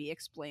experience can be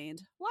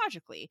explained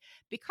logically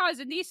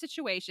because in these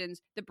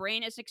situations the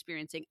brain is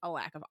experiencing a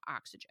lack of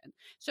oxygen.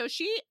 So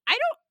I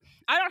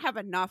don't have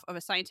enough of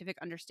a scientific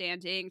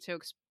understanding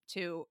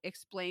to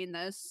explain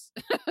this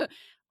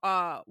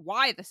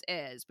why this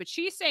is, but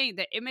she's saying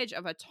the image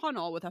of a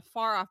tunnel with a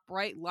far off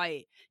bright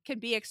light can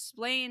be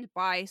explained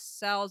by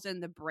cells in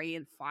the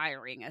brain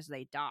firing as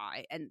they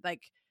die. And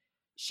like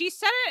she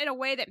said it in a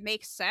way that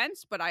makes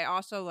sense, but I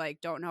also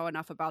like don't know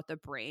enough about the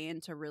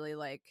brain to really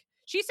like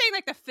she's saying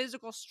like the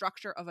physical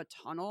structure of a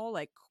tunnel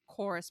like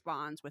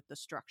corresponds with the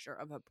structure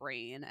of a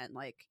brain and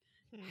like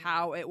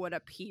how it would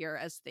appear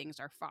as things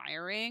are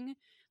firing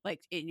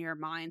like in your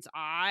mind's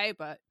eye,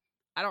 but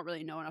I don't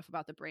really know enough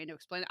about the brain to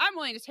explain it. I'm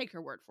willing to take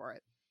her word for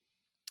it.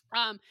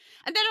 And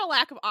then a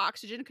lack of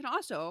oxygen can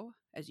also,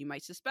 as you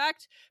might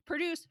suspect,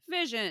 produce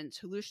visions,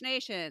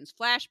 hallucinations,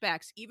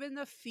 flashbacks, even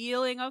the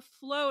feeling of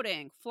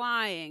floating,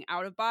 flying,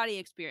 out of body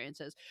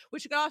experiences,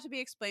 which can also be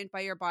explained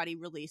by your body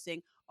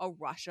releasing a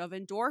rush of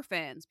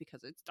endorphins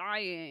because it's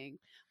dying.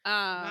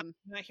 Not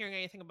hearing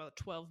anything about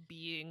 12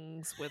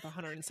 beings with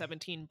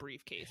 117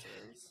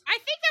 briefcases. I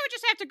think that would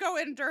just have to go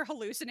under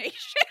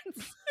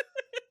hallucinations.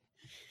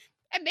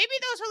 And maybe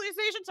those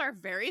hallucinations are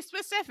very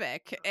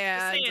specific. And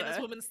just saying, this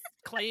woman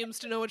claims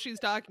to know what she's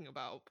talking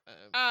about.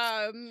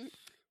 And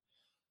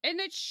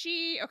that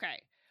she and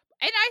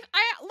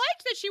I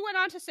liked that she went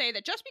on to say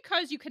that just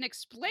because you can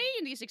explain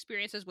these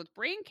experiences with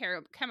brain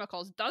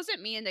chemicals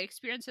doesn't mean the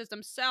experiences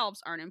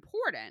themselves aren't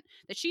important.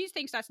 That she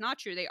thinks that's not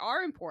true. They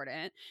are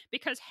important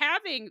because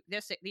having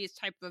these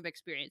type of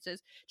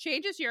experiences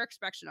changes your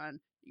expression on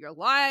your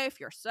life,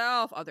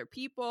 yourself, other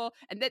people,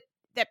 and that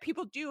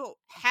people do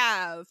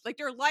have, like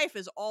their life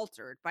is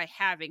altered by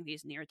having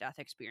these near-death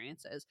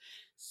experiences.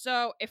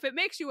 So if it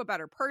makes you a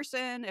better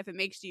person, if it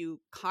makes you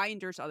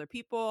kinder to other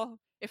people,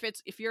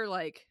 if you're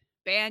like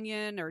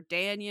Banyan or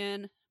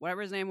Danyan,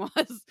 whatever his name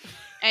was,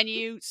 and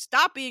you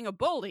stop being a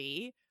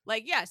bully,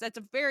 like yes, that's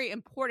a very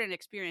important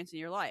experience in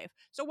your life.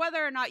 So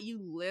whether or not you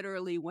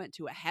literally went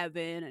to a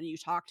heaven and you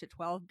talked to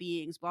 12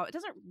 beings, well, it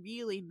doesn't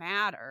really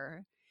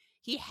matter.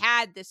 He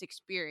had this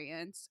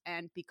experience,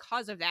 and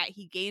because of that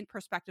he gained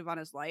perspective on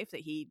his life, that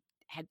he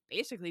had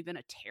basically been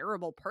a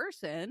terrible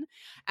person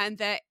and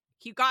that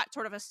he got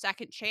sort of a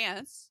second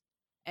chance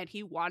and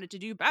he wanted to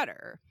do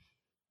better.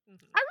 I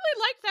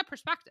really liked that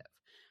perspective.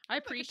 I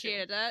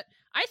appreciated it.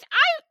 I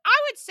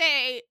would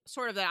say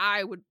sort of that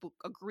I would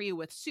agree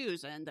with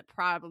Susan that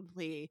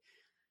probably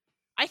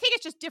I think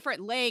it's just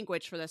different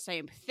language for the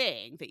same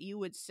thing, that you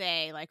would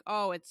say like,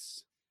 oh,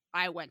 it's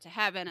I went to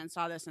heaven and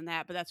saw this and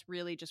that, but that's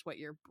really just what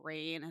your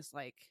brain is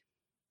like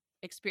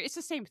experience.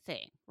 It's the same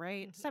thing,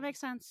 right? Does that make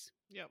sense?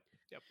 Yep.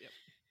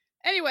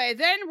 Anyway,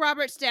 then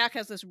Robert Stack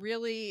has this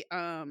really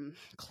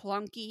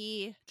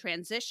clunky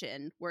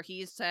transition where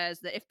he says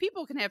that if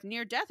people can have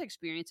near-death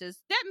experiences,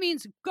 that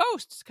means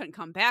ghosts can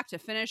come back to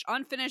finish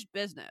unfinished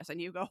business.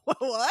 And you go,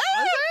 what?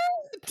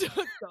 Does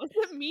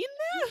it mean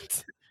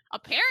that?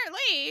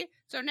 Apparently.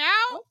 So now,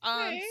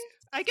 okay.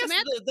 I guess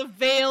the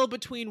veil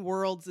between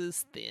worlds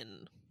is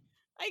thin.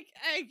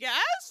 I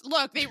guess.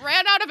 Look, they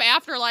ran out of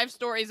afterlife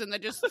stories and they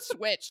just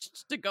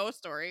switched to ghost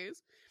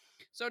stories.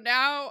 So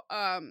now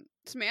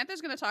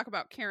Samantha's going to talk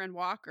about Karen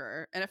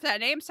Walker. And if that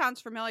name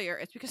sounds familiar,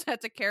 it's because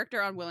that's a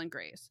character on Will and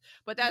Grace.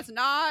 But that's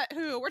not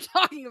who we're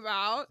talking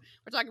about.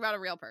 We're talking about a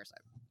real person.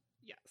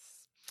 Yes.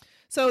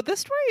 So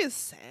this story is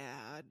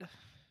sad.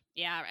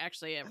 Yeah,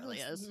 actually, it really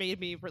is. Made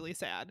me really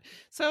sad.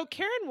 So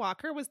Karen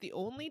Walker was the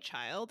only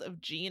child of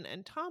Jean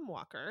and Tom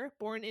Walker,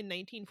 born in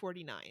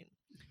 1949.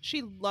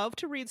 She loved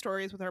to read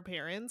stories with her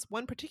parents.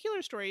 One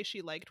particular story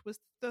she liked was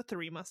The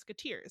Three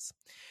Musketeers.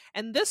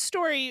 And this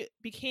story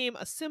became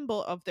a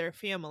symbol of their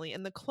family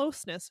and the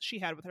closeness she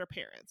had with her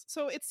parents.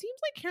 So it seems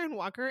like Karen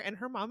Walker and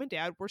her mom and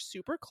dad were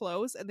super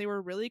close and they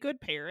were really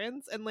good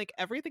parents. And like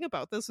everything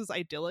about this was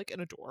idyllic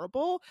and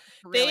adorable.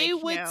 Really they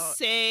would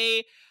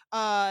say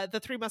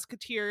The Three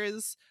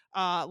Musketeers,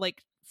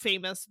 like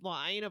famous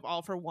line of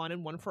all for one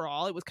and one for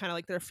all. It was kind of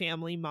like their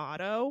family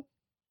motto.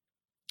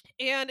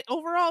 And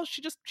overall,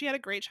 she had a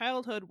great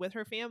childhood with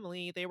her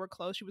family. They were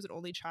close. She was an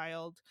only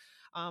child.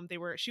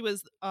 She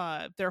was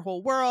their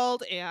whole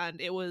world, and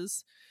it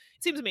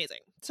seems amazing.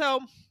 So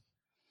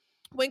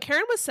when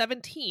Karen was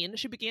 17,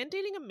 she began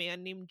dating a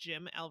man named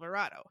Jim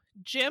Alvarado.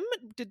 Jim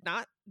did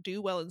not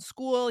do well in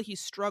school. He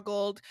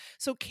struggled.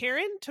 So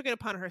Karen took it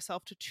upon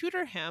herself to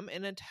tutor him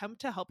in an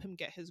attempt to help him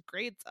get his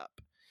grades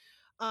up.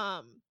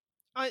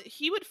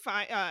 He would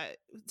find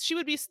she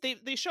would be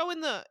they show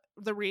in the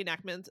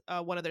reenactment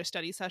one of their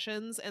study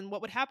sessions, and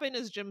what would happen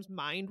is Jim's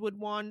mind would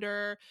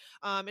wander,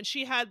 and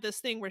she had this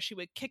thing where she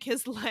would kick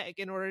his leg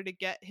in order to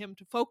get him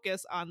to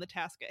focus on the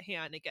task at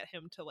hand and get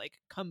him to like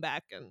come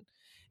back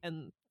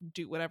and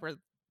do whatever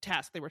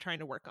task they were trying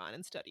to work on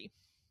and study.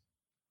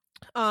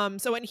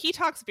 So and he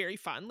talks very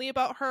fondly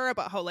about her,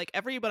 about how like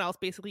everyone else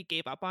basically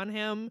gave up on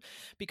him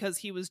because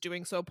he was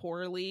doing so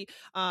poorly.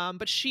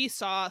 But she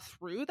saw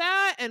through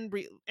that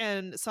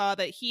and saw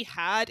that he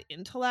had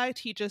intellect.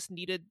 He just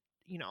needed,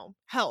 you know,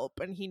 help,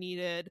 and he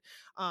needed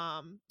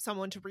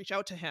someone to reach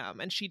out to him,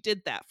 and she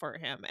did that for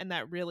him, and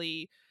that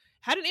really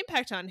had an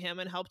impact on him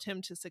and helped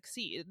him to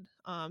succeed.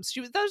 That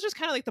was just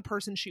kind of like the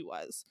person she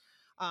was.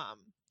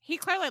 He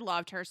clearly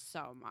loved her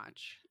so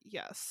much.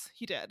 Yes,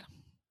 he did.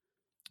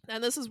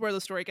 And this is where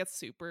the story gets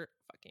super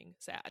fucking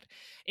sad.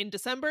 In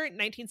December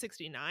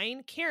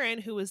 1969, Karen,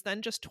 who was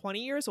then just 20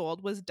 years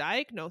old, was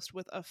diagnosed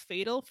with a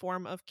fatal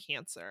form of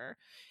cancer.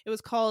 It was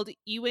called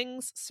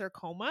Ewing's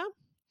sarcoma.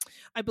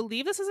 I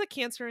believe this is a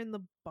cancer in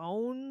the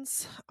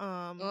bones,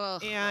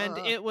 and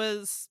it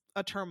was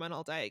a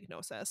terminal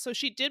diagnosis. So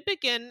she did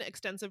begin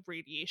extensive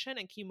radiation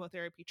and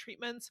chemotherapy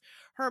treatments.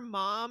 Her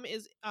mom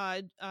is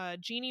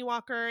Jeannie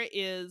Walker,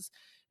 is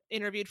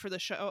interviewed for the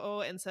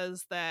show and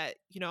says that,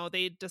 you know,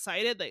 they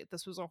decided that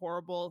this was a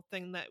horrible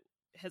thing that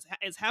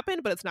has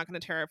happened, but it's not going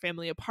to tear our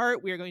family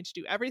apart. We are going to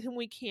do everything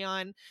we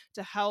can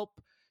to help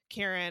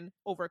Karen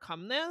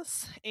overcome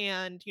this.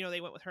 And, you know,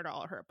 they went with her to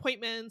all her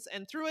appointments,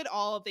 and through it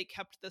all, they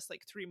kept this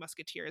like Three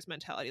Musketeers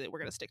mentality that we're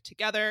going to stick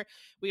together.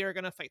 We are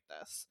going to fight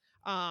this.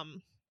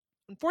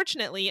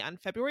 Unfortunately, on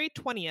February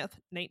 20th,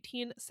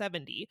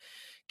 1970,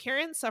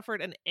 Karen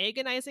suffered an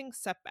agonizing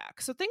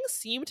setback. So things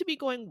seemed to be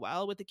going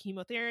well with the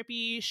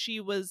chemotherapy. She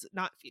was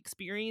not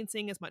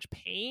experiencing as much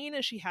pain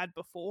as she had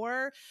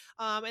before.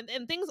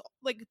 And things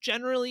like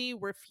generally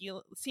were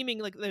seeming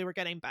like they were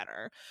getting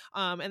better.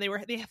 And they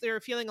were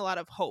feeling a lot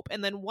of hope.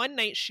 And then one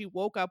night she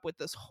woke up with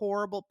this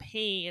horrible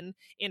pain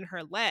in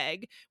her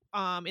leg,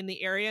 in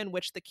the area in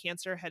which the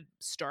cancer had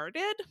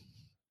started.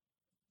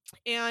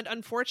 And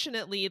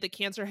unfortunately, the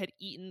cancer had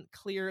eaten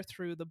clear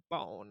through the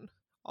bone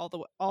all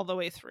the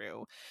way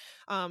through.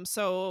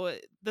 So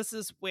this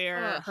is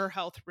where her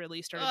health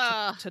really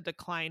started to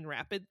decline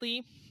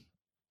rapidly.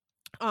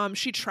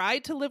 She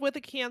tried to live with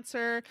the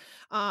cancer,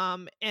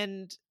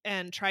 and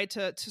tried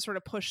to sort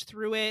of push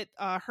through it.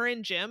 Her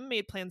and Jim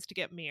made plans to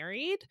get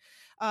married.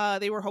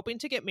 They were hoping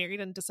to get married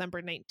on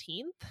December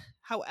 19th.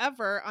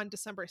 However, on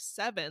December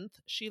 7th,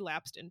 she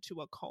lapsed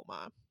into a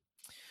coma.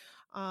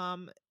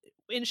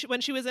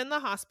 When she was in the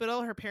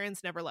hospital, her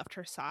parents never left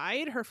her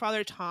side. Her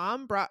father,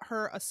 Tom, brought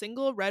her a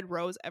single red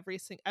rose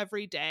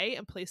every day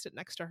and placed it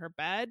next to her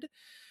bed.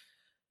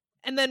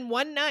 And then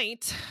one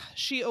night,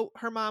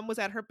 her mom was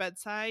at her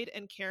bedside,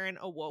 and Karen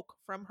awoke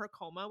from her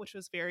coma, which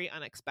was very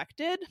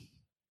unexpected.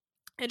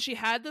 And she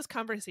had this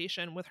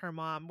conversation with her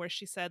mom where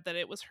she said that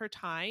it was her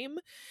time,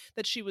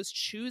 that she was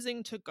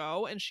choosing to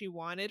go, and she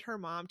wanted her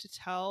mom to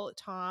tell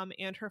Tom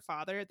and her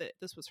father that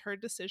this was her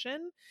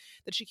decision,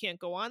 that she can't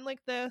go on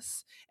like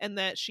this, and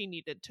that she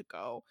needed to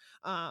go.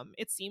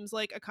 It seems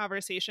like a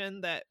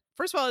conversation that,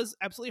 first of all, is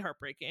absolutely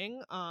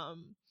heartbreaking.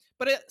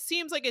 But it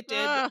seems like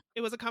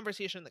it was a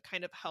conversation that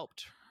kind of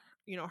helped,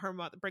 you know, her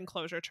mother bring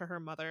closure to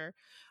her mother.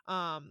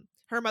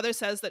 Her mother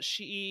says that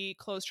she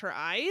closed her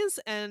eyes,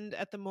 and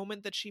at the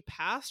moment that she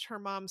passed, her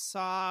mom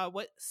saw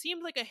what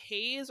seemed like a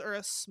haze or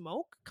a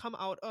smoke come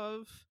out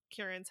of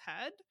Karen's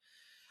head.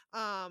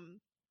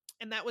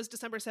 And that was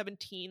December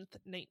 17th,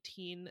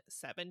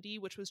 1970,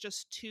 which was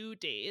just 2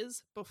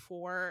 days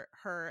before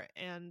her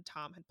and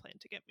Tom had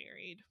planned to get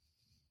married.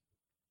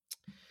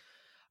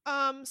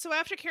 So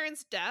after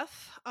Karen's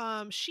death,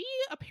 she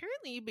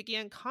apparently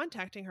began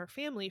contacting her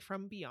family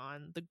from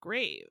beyond the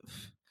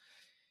grave.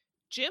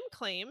 Jim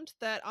claimed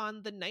that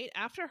on the night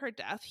after her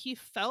death, he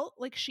felt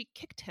like she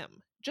kicked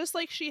him, just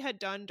like she had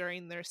done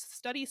during their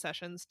study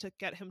sessions to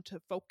get him to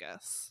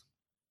focus.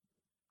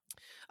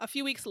 A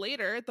few weeks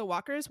later, the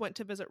Walkers went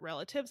to visit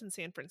relatives in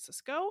San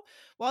Francisco.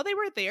 While they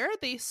were there,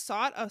 they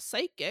sought a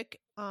psychic,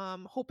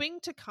 hoping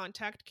to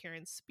contact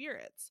Karen's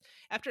spirits.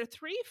 After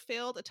 3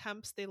 failed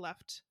attempts, they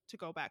left to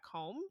go back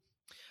home.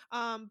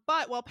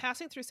 But while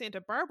passing through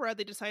Santa Barbara,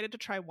 they decided to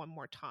try one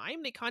more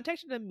time. They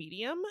contacted a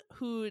medium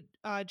who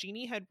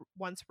Jeannie had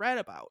once read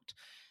about.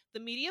 The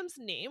medium's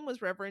name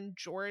was Reverend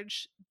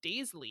George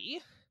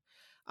Daisley.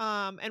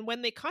 And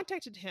when they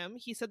contacted him,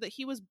 he said that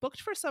he was booked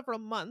for several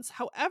months.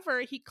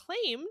 However, he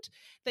claimed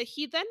that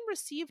he then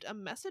received a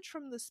message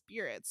from the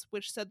spirits,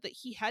 which said that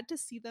he had to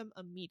see them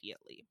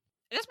immediately.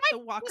 If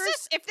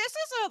this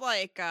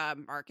is a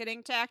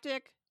marketing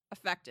tactic,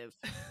 effective.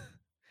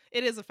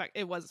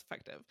 It was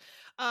effective.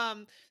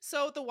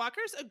 So the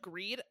Walkers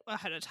agreed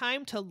ahead of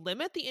time to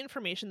limit the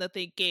information that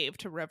they gave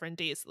to Reverend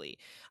Daisley.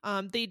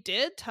 They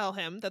did tell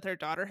him that their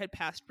daughter had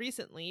passed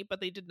recently,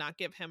 but they did not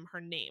give him her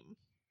name.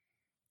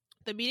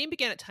 The meeting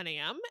began at 10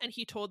 a.m., and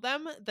he told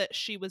them that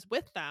she was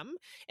with them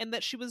and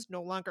that she was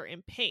no longer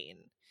in pain.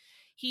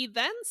 He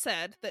then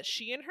said that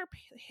she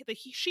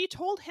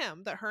told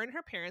him that her and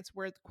her parents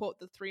were, quote,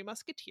 the Three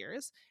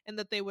Musketeers, and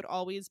that they would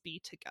always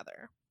be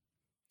together.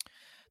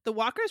 The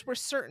Walkers were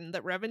certain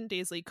that Reverend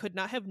Daisley could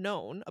not have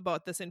known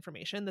about this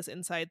information, this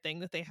inside thing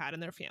that they had in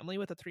their family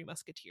with the Three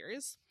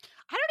Musketeers.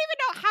 I don't even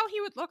know how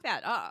he would look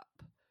that up.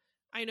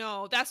 I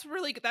know. That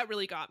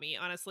really got me,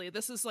 honestly.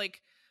 This is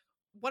like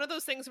one of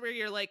those things where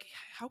you're like,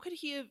 how could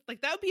he have,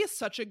 like, that would be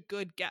such a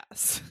good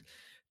guess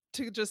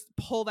to just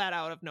pull that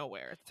out of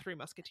nowhere. Three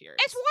Musketeers.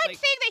 It's one like,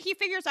 thing that he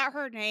figures out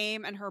her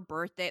name and her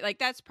birthday. Like,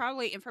 that's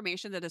probably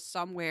information that is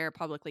somewhere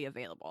publicly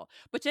available.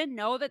 But to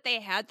know that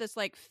they had this,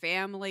 like,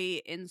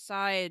 family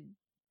inside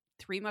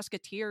Three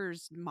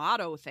Musketeers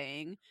motto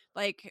thing,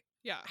 like,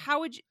 yeah.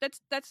 how would you,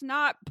 that's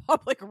not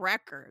public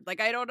record.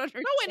 Like, I don't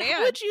understand. No, and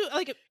how would you,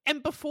 like,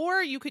 and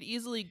before you could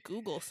easily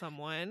Google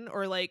someone,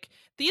 or like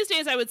these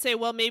days I would say,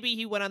 well, maybe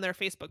he went on their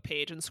Facebook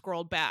page and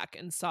scrolled back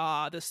and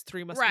saw this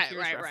Three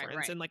Musketeers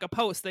reference in like a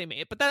post they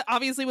made. But that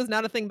obviously was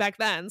not a thing back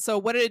then. So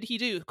what did he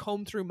do?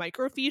 Comb through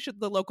microfiche at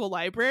the local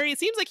library? It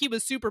seems like he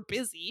was super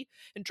busy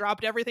and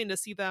dropped everything to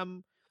see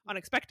them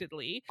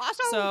unexpectedly.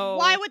 Also,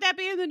 why would that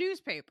be in the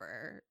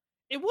newspaper?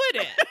 It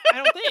wouldn't. I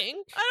don't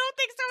think. I don't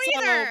think so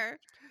either.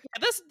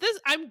 Yeah, this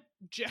I'm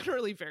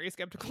generally very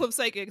skeptical of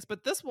psychics,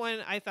 but this one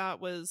I thought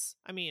was,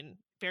 I mean,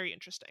 very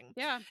interesting.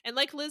 Yeah. And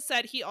like Liz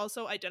said, he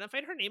also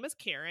identified her name as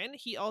Karen.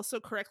 He also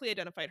correctly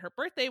identified her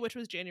birthday, which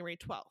was January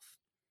 12th.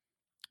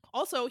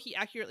 Also, he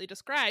accurately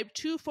described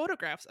 2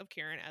 photographs of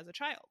Karen as a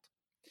child.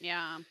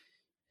 Yeah.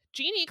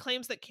 Jeannie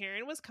claims that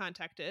Karen has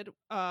contacted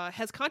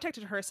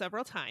her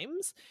several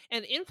times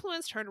and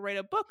influenced her to write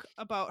a book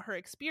about her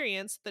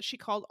experience that she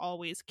called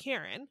Always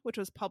Karen, which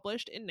was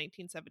published in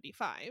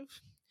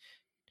 1975.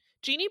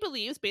 Jeannie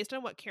believes, based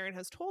on what Karen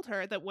has told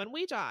her, that when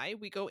we die,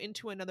 we go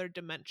into another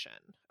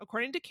dimension.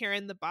 According to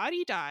Karen, the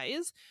body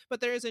dies,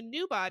 but there is a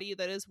new body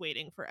that is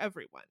waiting for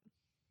everyone.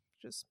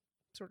 Which is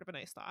sort of a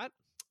nice thought.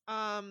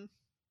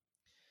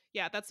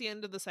 Yeah, that's the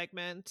end of the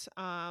segment.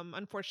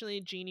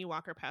 Unfortunately, Jeannie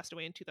Walker passed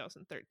away in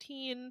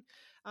 2013.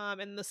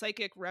 And the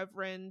psychic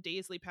Reverend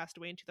Daisley passed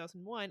away in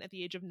 2001 at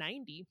the age of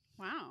 90.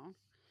 Wow.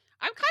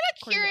 I'm kind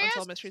of curious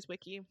Unsolved Mysteries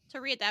Wiki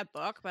to read that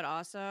book, but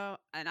also,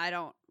 and I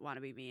don't want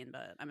to be mean,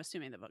 but I'm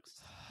assuming the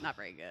book's not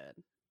very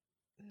good.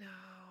 No,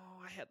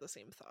 I had the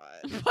same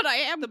thought. But I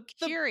am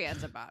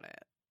curious about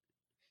it.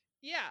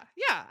 Yeah.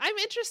 I'm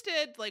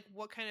interested, like,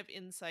 what kind of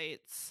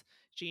insights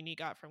Jeannie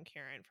got from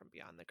Karen from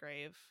beyond the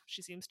grave.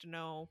 She seems to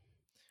know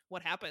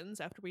what happens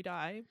after we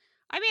die.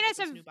 I mean, it's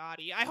a new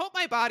body. I hope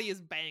my body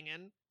is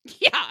banging.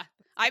 Yeah.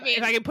 I mean,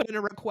 if I can put in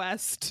a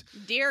request.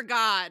 Dear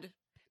God,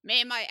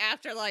 may my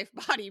afterlife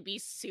body be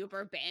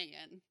super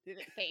banging.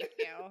 Thank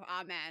you.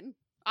 Amen.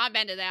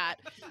 Amen to that.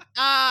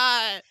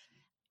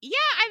 Yeah,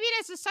 I mean,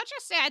 it's such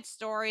a sad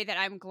story that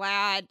I'm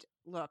glad.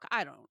 Look,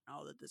 I don't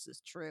know that this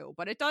is true,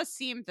 but it does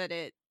seem that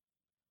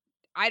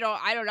I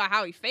don't know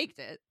how he faked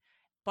it,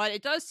 but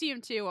it does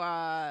seem to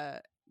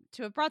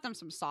have brought them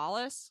some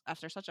solace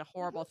after such a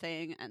horrible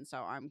thing, and so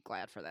I'm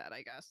glad for that,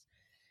 I guess.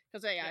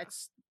 Because yeah,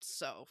 it's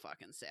so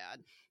fucking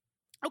sad.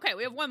 Okay,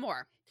 we have one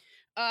more.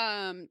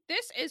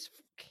 This is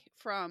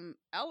from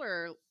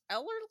Ellerslie.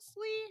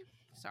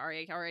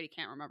 Sorry, I already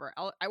can't remember.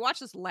 I watched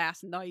this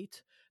last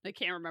night. I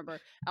can't remember.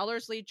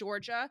 Ellerslie,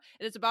 Georgia.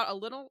 It is about a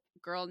little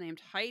girl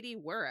named Heidi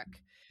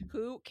Warwick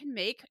who can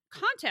make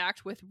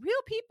contact with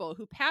real people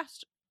who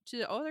passed to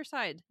the other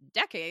side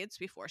decades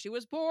before she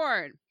was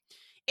born.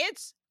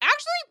 It's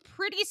actually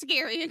pretty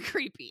scary and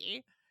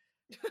creepy.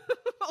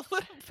 A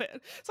little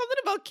bit. Something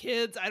about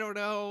kids, I don't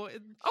know.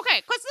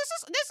 Okay, because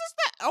this is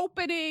the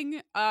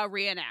opening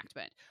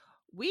reenactment.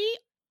 We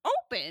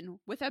open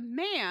with a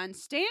man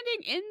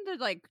standing in the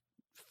like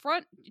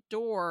front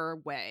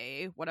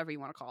doorway, whatever you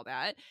want to call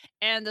that,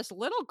 and this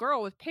little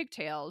girl with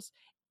pigtails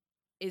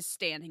is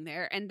standing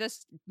there, and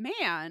this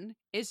man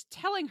is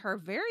telling her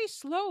very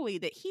slowly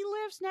that he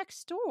lives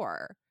next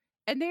door.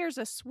 And there's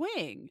a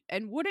swing,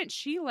 and wouldn't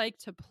she like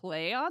to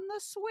play on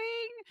the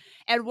swing?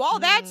 And while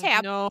that's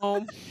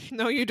happening,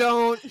 no, you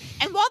don't.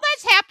 And while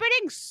that's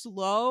happening,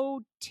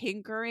 slow,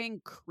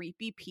 tinkering,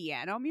 creepy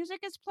piano music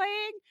is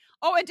playing.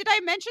 Oh, and did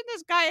I mention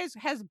this guy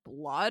has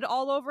blood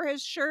all over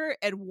his shirt,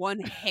 and one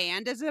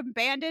hand is a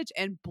bandage,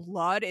 and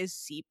blood is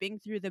seeping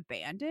through the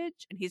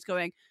bandage, and he's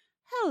going,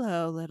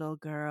 "Hello, little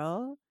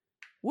girl.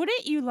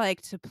 Wouldn't you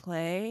like to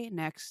play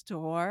next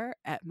door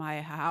at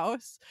my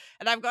house?"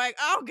 And I'm going,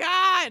 oh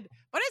God,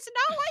 but it's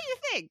not what you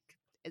think.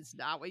 It's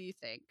not what you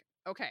think.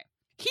 Okay.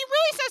 He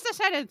really says the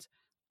sentence,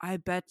 "I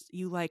bet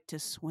you like to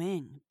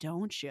swing,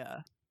 don't you?"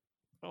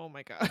 Oh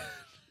my God.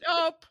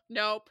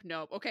 Nope.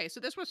 Okay, so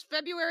this was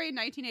February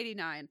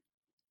 1989.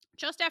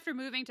 Just after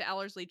moving to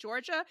Ellerslie,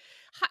 Georgia,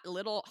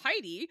 little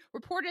Heidi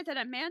reported that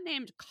a man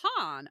named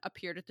Khan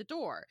appeared at the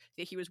door,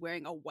 that he was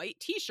wearing a white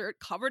t-shirt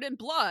covered in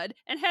blood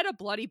and had a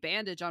bloody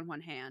bandage on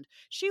one hand.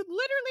 She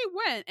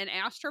literally went and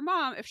asked her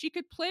mom if she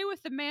could play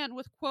with the man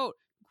with, quote,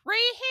 gray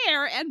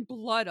hair and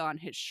blood on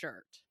his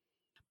shirt.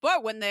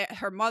 But when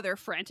her mother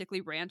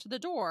frantically ran to the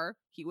door,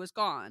 he was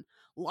gone.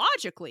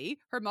 Logically,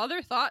 her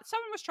mother thought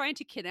someone was trying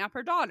to kidnap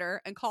her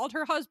daughter and called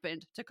her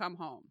husband to come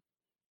home.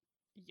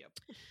 Yep.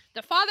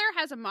 The father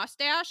has a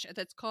mustache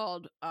that's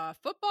called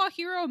Football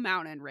Hero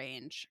Mountain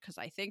Range, because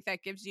I think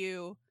that gives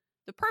you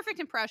the perfect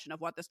impression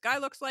of what this guy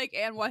looks like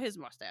and what his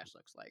mustache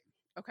looks like.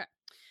 Okay.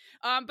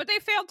 But they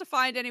failed to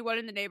find anyone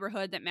in the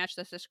neighborhood that matched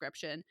this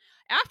description.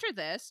 After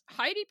this,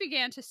 Heidi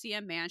began to see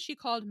a man she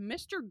called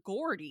Mr.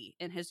 Gordy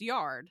in his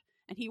yard,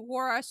 and he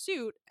wore a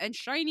suit and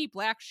shiny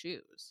black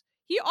shoes.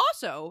 He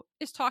also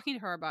is talking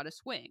to her about a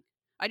swing.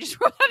 I just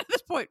wrote that at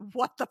this point.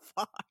 What the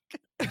fuck?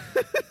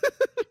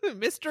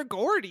 Mr.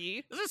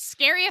 Gordy. This is the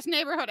scariest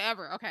neighborhood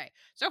ever. Okay.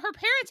 So her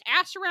parents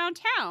asked around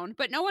town,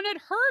 but no one had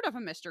heard of a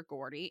Mr.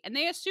 Gordy, and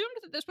they assumed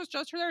that this was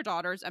just their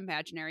daughter's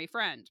imaginary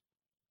friend.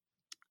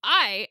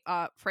 I,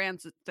 for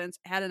instance,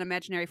 had an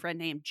imaginary friend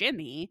named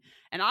Jimmy,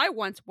 and I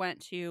once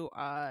went to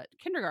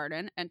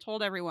kindergarten and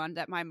told everyone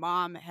that my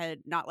mom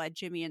had not let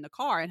Jimmy in the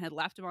car and had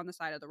left him on the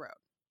side of the road.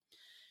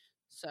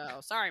 So,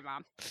 sorry,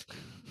 Mom.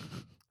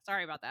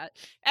 Sorry about that.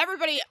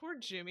 Poor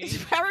Jimmy.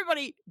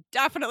 Everybody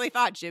definitely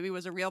thought Jimmy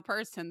was a real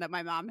person that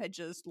my mom had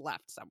just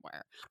left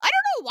somewhere. I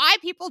don't know why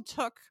people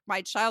took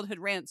my childhood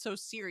rant so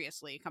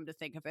seriously, come to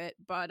think of it,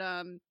 but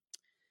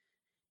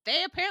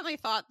they apparently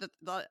thought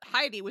that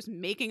Heidi was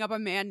making up a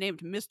man named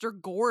Mr.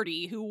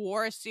 Gordy who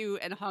wore a suit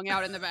and hung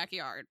out in the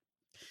backyard.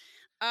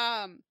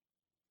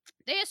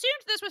 They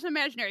assumed this was an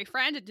imaginary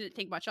friend and didn't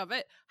think much of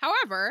it.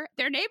 However,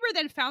 their neighbor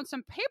then found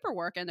some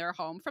paperwork in their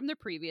home from the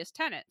previous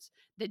tenants.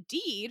 The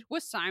deed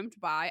was signed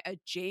by a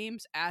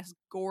James S.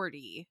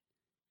 Gordy,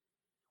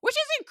 which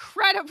is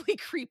incredibly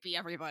creepy,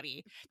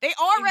 everybody. They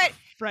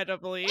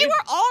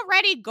were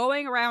already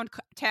going around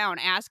town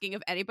asking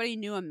if anybody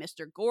knew a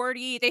Mr.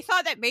 Gordy. They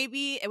thought that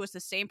maybe it was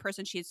the same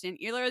person she had seen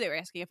earlier. They were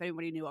asking if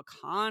anybody knew a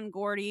Con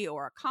Gordy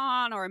or a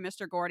Con or a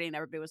Mr. Gordy, and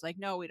everybody was like,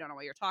 no, we don't know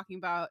what you're talking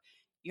about.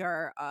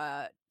 Your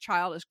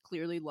child is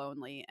clearly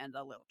lonely and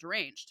a little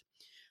deranged.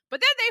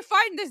 But then they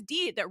find this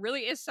deed that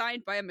really is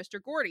signed by a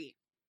Mr. Gordy.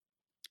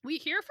 We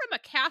hear from a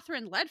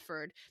Catherine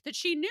Ledford that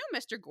she knew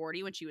Mr.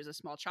 Gordy when she was a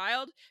small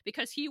child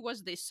because he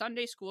was the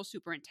Sunday school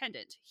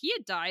superintendent. He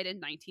had died in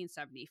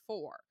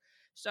 1974.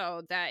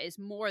 So that is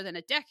more than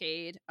a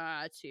decade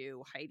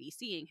to Heidi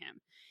seeing him.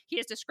 He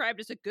is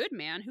described as a good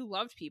man who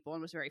loved people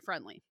and was very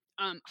friendly.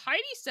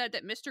 Heidi said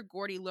that Mr.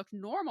 Gordy looked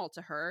normal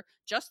to her,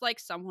 just like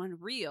someone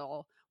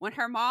real, when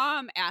her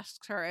mom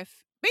asks her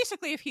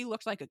if he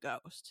looked like a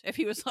ghost, if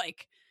he was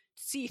like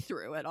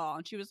see-through at all,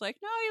 and she was like,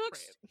 no,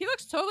 he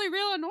looks totally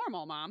real and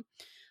normal, Mom.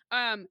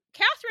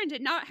 Catherine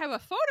did not have a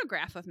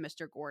photograph of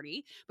Mr.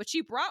 Gordy, but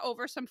she brought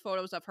over some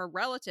photos of her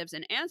relatives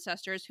and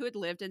ancestors who had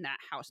lived in that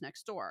house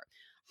next door.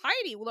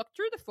 Heidi looked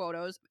through the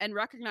photos and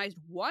recognized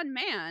one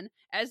man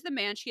as the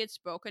man she had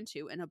spoken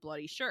to in a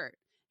bloody shirt.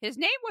 His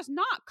name was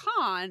not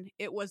Con,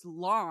 it was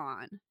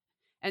Lon.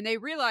 And they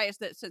realized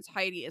that since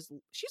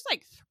she's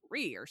like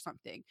 3 or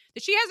something,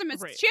 that she hasn't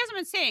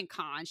been saying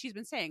Con, she's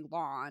been saying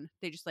Lon.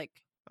 They just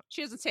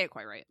she doesn't say it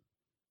quite right.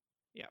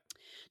 Yeah.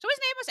 So his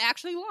name was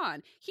actually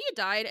Lon. He had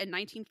died in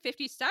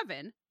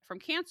 1957 from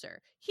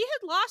cancer. He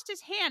had lost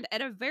his hand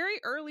at a very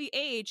early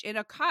age in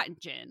a cotton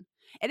gin.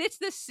 And it's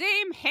the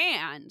same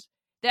hand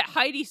that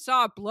Heidi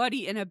saw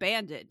bloody in a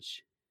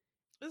bandage.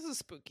 This is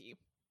spooky.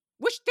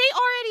 Which they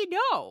already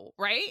know,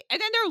 right?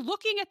 And then they're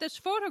looking at this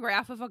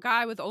photograph of a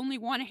guy with only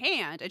one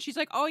hand, and she's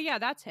like, oh yeah,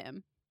 that's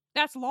him.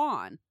 That's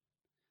Lon.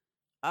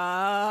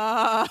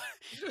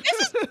 This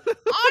is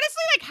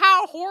honestly like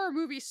how horror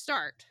movies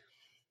start.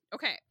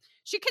 Okay.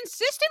 She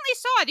consistently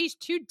saw these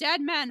 2 dead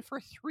men for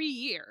 3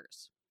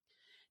 years.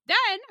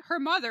 Then her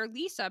mother,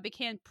 Lisa,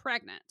 became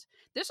pregnant.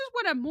 This is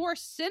when a more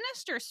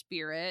sinister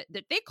spirit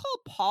that they called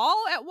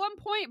Paul at one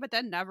point, but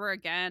then never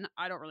again,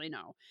 I don't really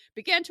know,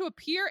 began to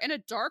appear in a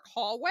dark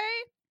hallway.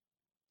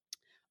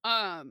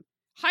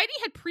 Heidi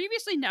had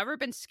previously never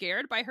been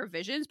scared by her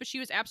visions, but she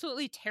was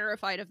absolutely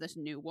terrified of this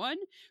new one,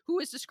 who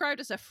was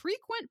described as a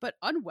frequent but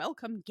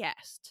unwelcome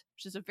guest,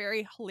 which is a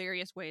very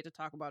hilarious way to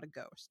talk about a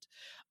ghost.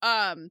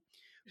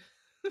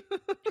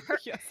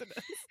 Yes, it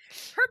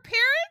is. Her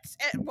parents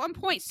at one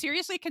point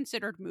seriously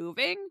considered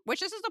moving, which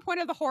this is the point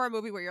of the horror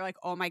movie where you're like,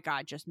 oh my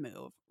God, just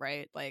move,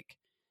 right? Like,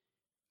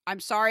 I'm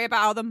sorry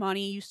about all the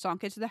money you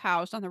sunk into the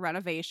house on the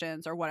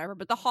renovations or whatever,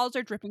 but the halls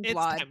are dripping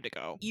blood. It's time to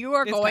go. You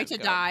are going to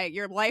die.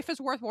 Your life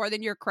is worth more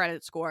than your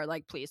credit score.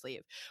 Like, please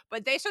leave.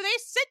 But they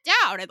sit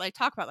down and like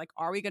talk about like,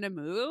 are we going to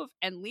move?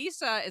 And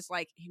Lisa is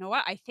like, you know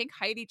what? I think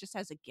Heidi just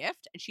has a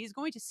gift and she's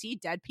going to see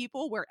dead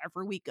people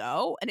wherever we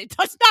go. And it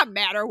does not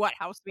matter what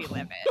house we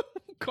live in.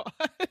 God,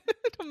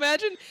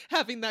 imagine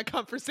having that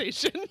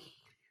conversation.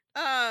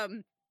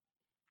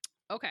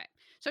 Okay.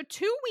 So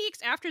 2 weeks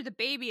after the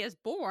baby is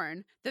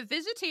born, the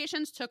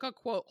visitations took a,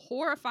 quote,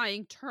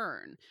 horrifying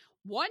turn.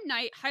 One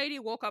night, Heidi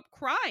woke up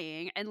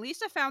crying, and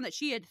Lisa found that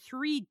she had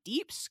 3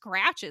 deep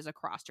scratches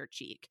across her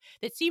cheek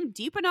that seemed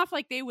deep enough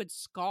like they would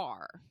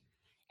scar.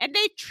 And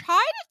they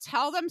try to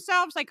tell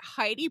themselves, like,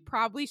 Heidi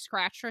probably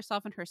scratched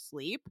herself in her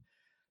sleep.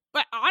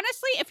 But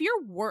honestly, if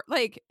you're,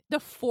 the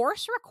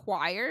force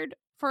required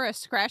for a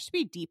scratch to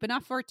be deep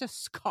enough for it to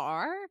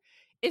scar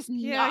is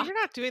not... You're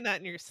not doing that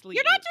in your sleep.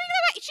 You're not doing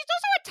that. She's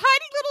also a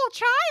tiny little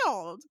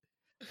child.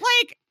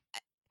 Like,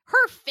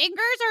 her fingers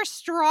are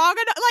strong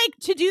enough, like,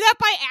 to do that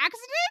by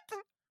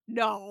accident?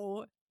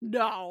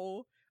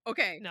 No.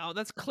 Okay. No,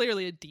 that's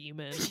clearly a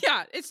demon.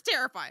 Yeah, it's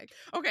terrifying.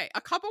 Okay,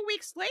 a couple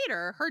weeks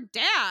later, her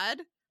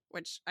dad,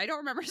 which I don't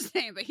remember his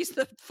name, but he's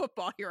the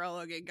football hero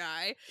looking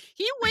guy.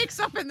 He wakes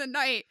up in the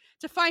night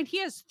to find he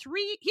has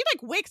he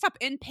like wakes up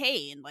in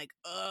pain, like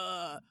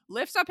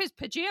lifts up his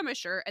pajama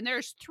shirt and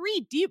there's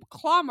 3 deep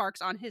claw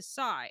marks on his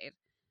side.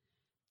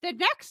 The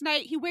next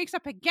night he wakes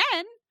up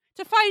again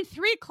to find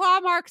 3 claw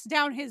marks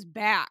down his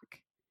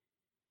back.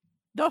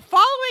 The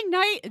following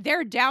night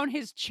they're down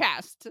his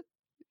chest.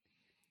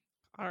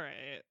 All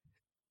right.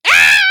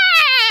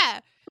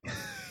 Ah!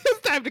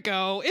 It's time to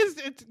go.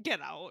 It's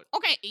get out.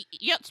 Okay,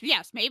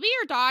 yes, maybe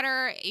your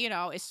daughter,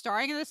 is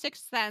starring in The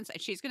Sixth Sense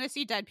and she's going to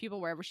see dead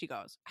people wherever she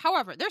goes.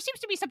 However, there seems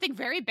to be something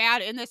very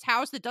bad in this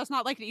house that does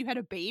not like that you had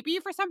a baby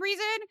for some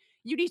reason.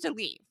 You need to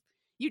leave.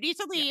 You need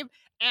to leave.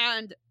 Yeah.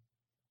 And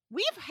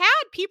we've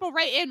had people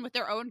write in with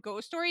their own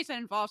ghost stories that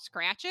involve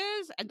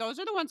scratches, and those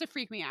are the ones that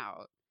freak me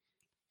out.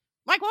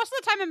 Like, most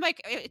of the time I'm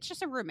like, it's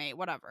just a roommate,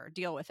 whatever,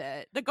 deal with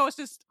it. The ghost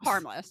is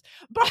harmless.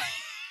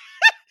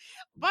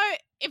 But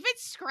if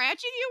it's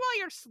scratching you while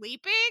you're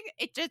sleeping,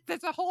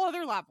 that's a whole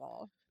other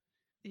level.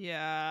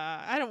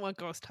 Yeah, I don't want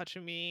ghosts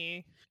touching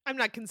me. I'm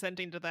not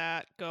consenting to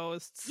that,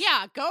 ghosts.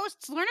 Yeah,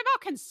 ghosts, learn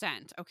about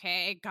consent,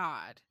 okay?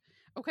 God.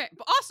 Okay,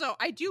 but also,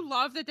 I do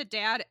love that the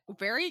dad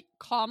very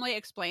calmly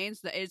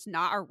explains that it's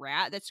not a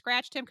rat that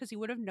scratched him because he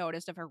would have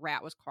noticed if a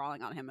rat was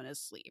crawling on him in his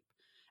sleep.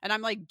 And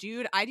I'm like,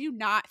 dude, I do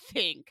not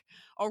think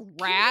a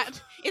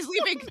rat is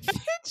leaving 3.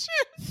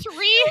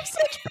 You have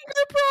such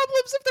bigger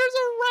problems if there's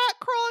a rat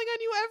crawling on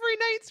you every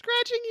night,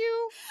 scratching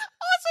you.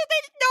 Also,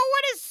 that no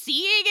one is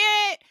seeing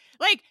it.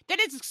 Like, that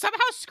it's somehow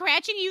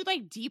scratching you,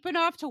 like, deep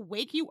enough to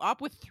wake you up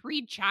with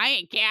 3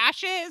 giant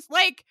gashes.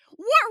 Like,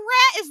 what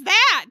rat is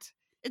that?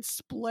 It's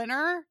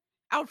Splinter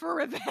out for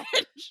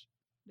revenge.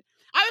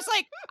 I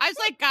was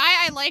like,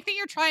 guy, I like that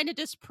you're trying to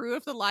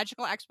disprove the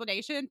logical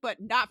explanation,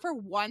 but not for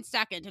 1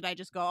 second did I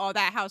just go, oh,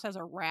 that house has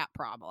a rat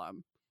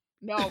problem.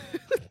 No.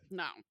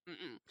 No.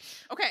 Mm-mm.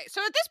 Okay, so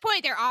at this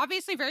point, they're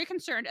obviously very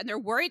concerned, and they're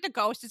worried the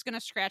ghost is going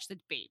to scratch the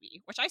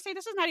baby, which I say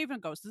this is not even a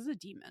ghost, this is a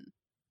demon.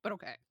 But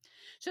okay.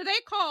 So they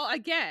call,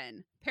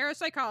 again,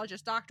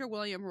 parapsychologist Dr.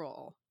 William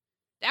Rule,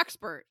 the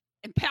expert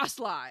in past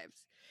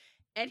lives,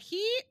 and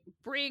he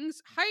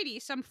brings Heidi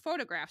some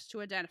photographs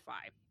to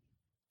identify.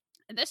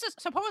 And this is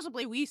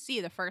supposedly we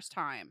see the first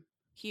time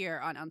here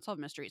on Unsolved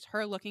Mysteries,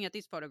 her looking at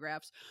these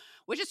photographs,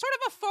 which is sort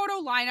of a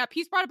photo lineup.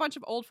 He's brought a bunch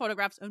of old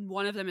photographs, and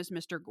one of them is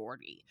Mr.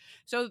 Gordy.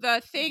 So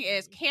the thing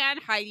is, can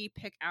Heidi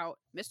pick out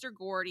Mr.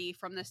 Gordy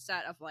from the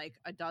set of like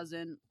a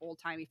dozen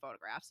old-timey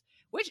photographs?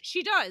 Which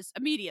she does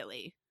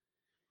immediately.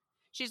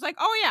 She's like,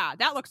 oh yeah,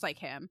 that looks like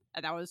him.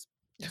 And that was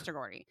Mr.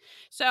 Gordy.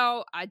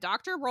 So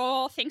Dr.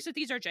 Roll thinks that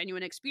these are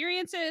genuine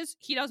experiences.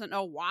 He doesn't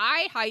know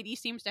why Heidi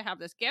seems to have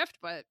this gift,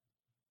 but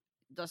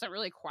doesn't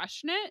really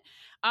question it.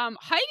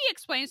 Heidi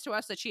explains to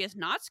us that she is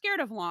not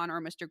scared of Lon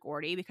or Mr.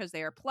 Gordy because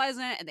they are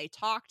pleasant and they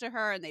talk to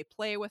her and they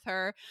play with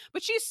her,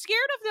 but she's scared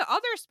of the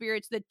other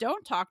spirits that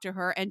don't talk to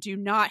her and do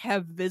not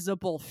have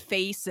visible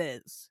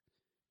faces.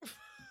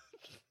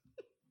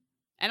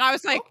 And I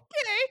was like,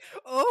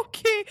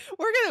 okay,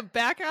 we're gonna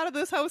back out of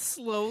this house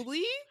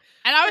slowly.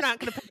 And we're not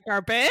gonna pack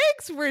our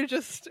bags.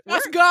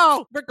 Let's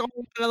go. We're going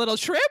on a little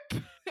trip.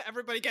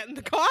 Everybody get in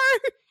the car.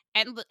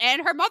 And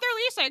her mother,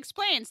 Lisa,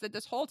 explains that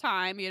this whole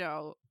time,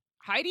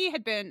 Heidi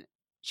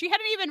she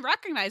hadn't even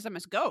recognized them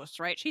as ghosts,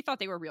 right? She thought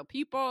they were real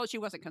people. She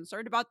wasn't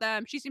concerned about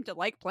them. She seemed to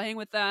like playing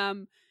with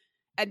them.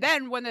 And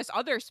then when this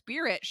other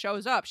spirit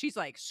shows up, she's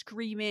like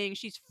screaming.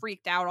 She's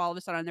freaked out all of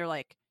a sudden. They're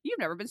like, you've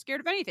never been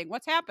scared of anything.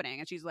 What's happening?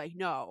 And she's like,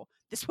 no,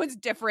 this one's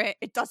different.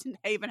 It doesn't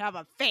even have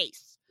a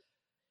face.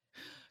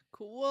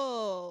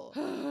 Cool.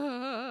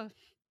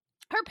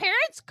 Her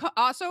parents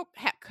also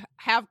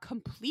have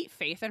complete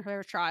faith in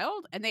her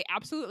child, and they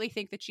absolutely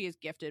think that she is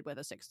gifted with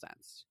a sixth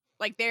sense.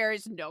 Like, there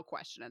is no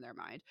question in their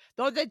mind.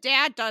 Though the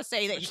dad does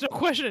say that... There's no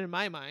question in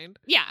my mind.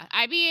 Yeah,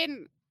 I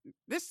mean,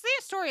 this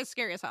story is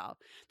scary as hell.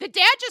 The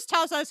dad just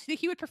tells us that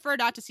he would prefer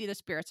not to see the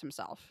spirits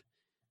himself.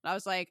 And I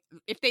was like,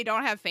 if they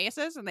don't have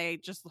faces and they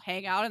just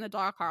hang out in the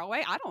dark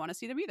hallway, I don't want to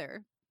see them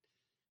either.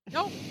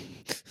 Nope.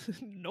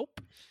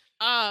 Nope.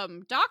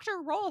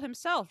 Dr. Roll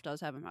himself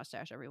does have a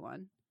mustache,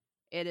 everyone.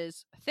 It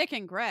is thick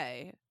and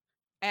gray.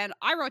 And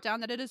I wrote down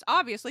that it is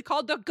obviously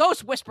called the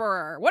Ghost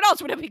Whisperer. What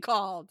else would it be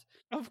called?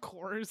 Of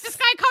course. This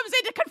guy comes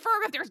in to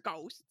confirm if there's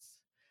ghosts.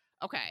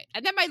 Okay.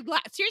 And then my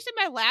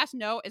last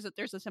note is that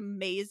there's this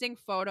amazing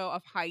photo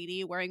of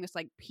Heidi wearing this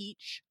like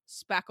peach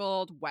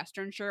speckled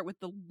Western shirt with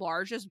the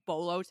largest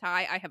bolo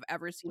tie I have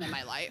ever seen in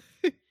my life.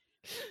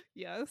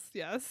 Yes.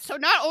 So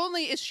not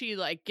only is she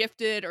like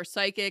gifted or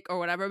psychic or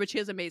whatever, but she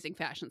has amazing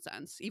fashion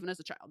sense, even as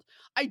a child.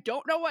 I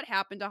don't know what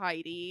happened to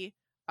Heidi.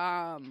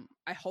 I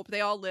hope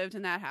they all lived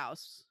in that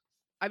house.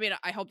 I mean,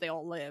 I hope they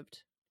all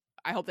lived.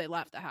 I hope they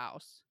left the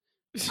house.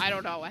 I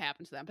don't know what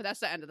happened to them, but that's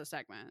the end of the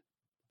segment.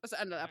 That's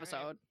the end of the episode.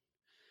 Right.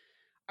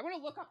 I want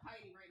to look up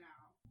Heidi right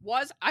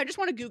now. I just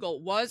want to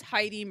Google, was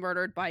Heidi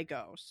murdered by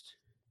ghost?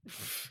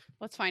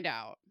 Let's find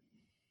out.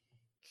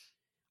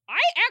 I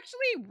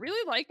actually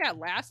really like that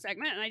last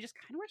segment, and I just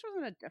kind of wish it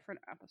was in a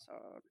different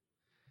episode.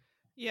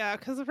 Yeah,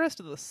 because the rest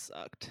of this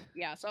sucked.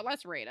 Yeah, so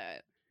let's rate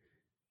it.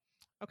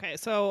 Okay,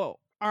 so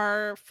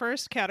our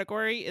first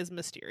category is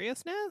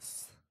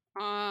mysteriousness.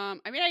 I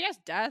mean, I guess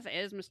death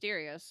is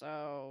mysterious,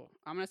 so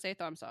I'm gonna say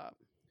thumbs up.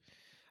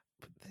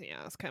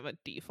 Yeah, it's kind of a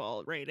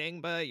default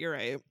rating, but you're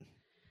right.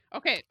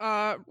 Okay,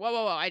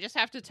 whoa. I just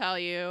have to tell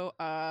you,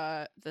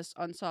 this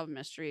Unsolved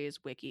Mysteries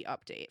wiki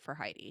update for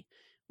Heidi,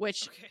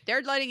 which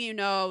they're letting you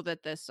know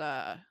that this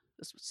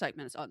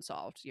segment is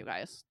unsolved, you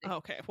guys.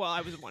 Okay, well, I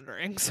was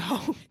wondering, so.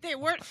 They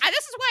weren't,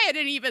 this is why I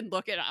didn't even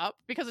look it up,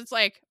 because it's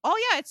like, oh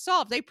yeah, it's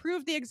solved. They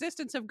proved the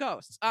existence of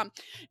ghosts.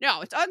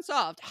 No, it's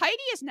unsolved. Heidi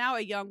is now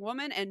a young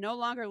woman and no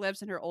longer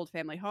lives in her old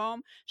family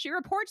home. She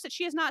reports that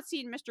she has not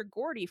seen Mr.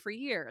 Gordy for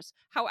years.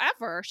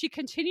 However, she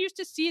continues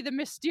to see the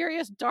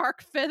mysterious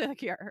dark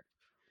figure.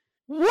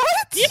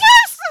 What?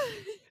 Yes!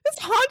 It's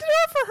haunted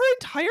her for her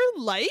entire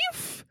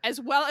life?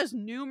 As well as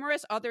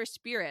numerous other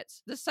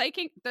spirits. The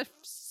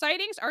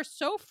sightings are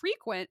so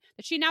frequent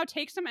that she now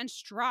takes them in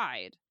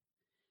stride.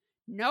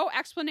 No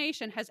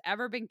explanation has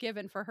ever been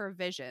given for her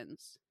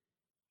visions.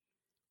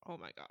 Oh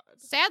my god.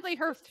 Sadly,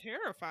 her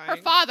terrifying. Her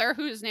father,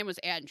 whose name was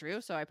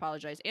Andrew, so I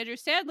apologize, Andrew.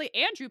 Sadly,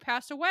 Andrew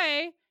passed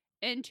away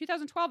in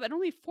 2012 at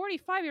only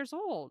 45 years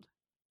old.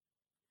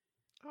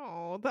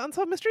 Oh, the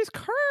Unsolved Mysteries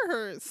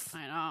curse.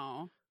 I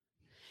know.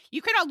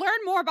 You could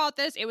learn more about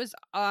this. It was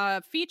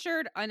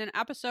featured in an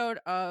episode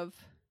of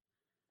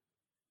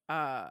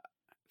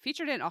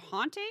featured in A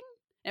Haunting.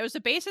 It was the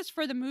basis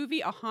for the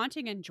movie A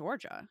Haunting in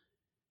Georgia.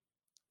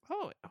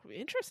 Oh,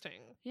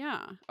 interesting.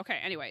 Yeah. Okay,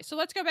 anyway, so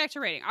let's go back to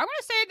rating. I'm going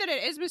to say that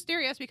it is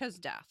mysterious because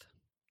death.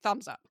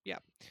 Thumbs up.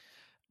 Yep.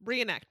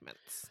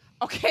 Reenactments.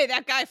 Okay,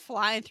 that guy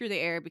flying through the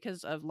air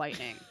because of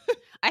lightning.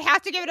 I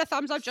have to give it a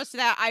thumbs up just to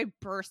that. I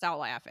burst out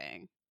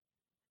laughing.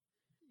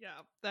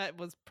 Yeah, that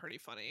was pretty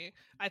funny.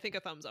 I think a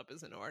thumbs up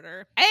is in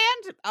order.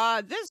 And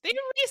they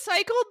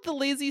recycled the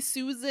Lazy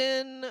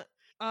Susan.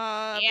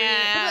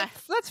 Yeah,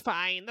 that's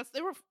fine.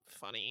 They were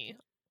funny.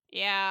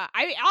 Yeah,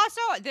 I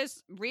also,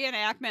 this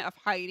reenactment of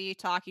Heidi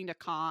talking to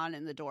Khan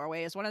in the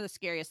doorway is one of the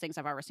scariest things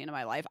I've ever seen in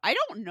my life. I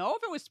don't know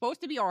if it was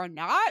supposed to be or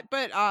not,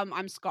 but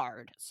I'm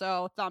scarred.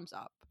 So thumbs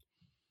up.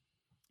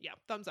 Yeah,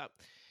 thumbs up.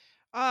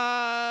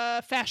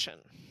 Fashion.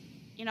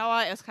 You know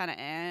what? It was kind of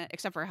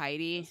except for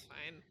Heidi. It's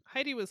fine.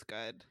 Heidi was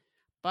good.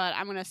 But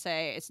I'm going to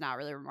say it's not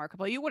really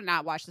remarkable. You would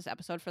not watch this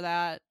episode for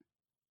that.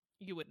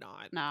 You would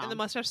not. No. And the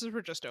mustaches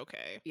were just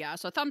okay. Yeah,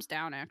 so thumbs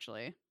down,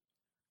 actually.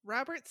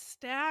 Robert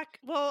Stack.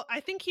 Well, I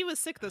think he was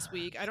sick this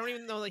week. I don't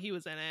even know that he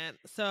was in it.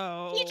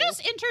 So he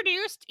just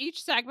introduced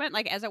each segment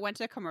like as it went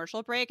to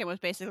commercial break and was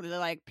basically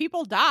like,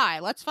 people die.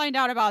 Let's find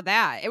out about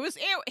that.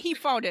 He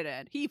phoned it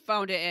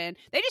in.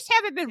 They just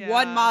haven't been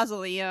one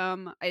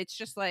mausoleum. It's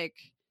just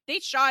like they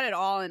shot it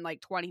all in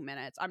like 20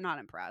 minutes. I'm not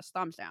impressed.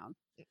 Thumbs down.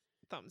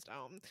 Thumbs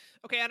down.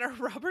 Okay, on our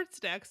Robert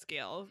Stack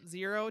scale,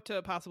 0 to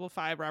a possible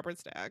 5 Robert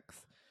Stacks.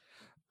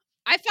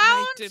 I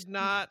did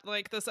not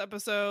like this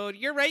episode.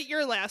 You're right,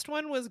 your last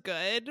one was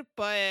good,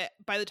 but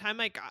by the time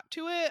I got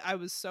to it, I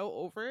was so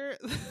over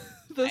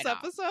this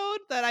episode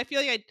that I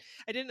feel like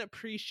I didn't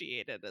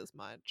appreciate it as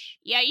much.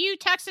 Yeah, you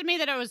texted me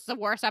that it was the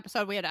worst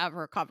episode we had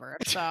ever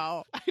covered,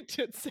 so I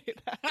did say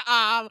that.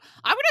 I'm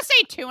gonna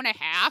say 2.5,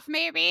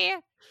 maybe.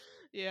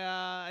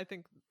 Yeah, I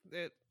think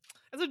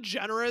it's a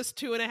generous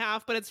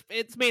 2.5, but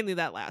it's mainly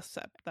that last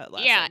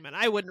segment.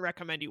 I wouldn't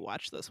recommend you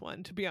watch this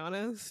one, to be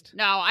honest.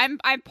 No, I'm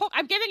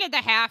giving it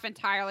the half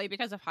entirely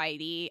because of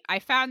Heidi. I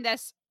found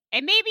this,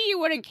 and maybe you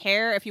wouldn't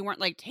care if you weren't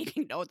like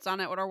taking notes on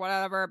it or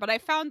whatever, but I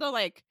found the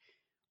like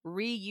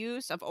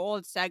reuse of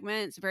old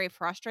segments very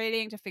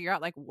frustrating to figure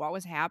out like what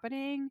was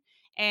happening,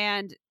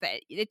 and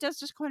it does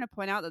just kind of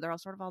point out that they're all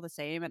sort of all the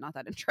same and not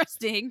that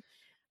interesting.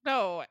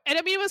 No, and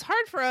I mean, it was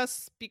hard for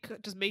us because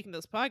just making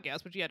this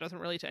podcast, which doesn't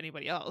relate to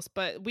anybody else,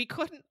 but we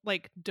couldn't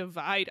like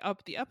divide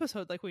up the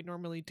episode like we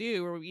normally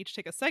do, where we each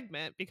take a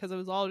segment because it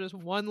was all just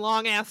one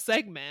long ass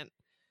segment.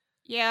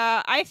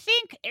 Yeah, I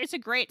think it's a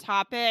great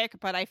topic,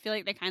 but I feel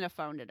like they kind of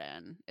phoned it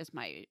in, is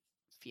my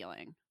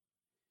feeling.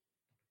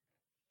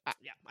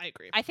 Yeah, I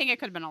agree. I think it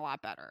could have been a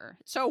lot better.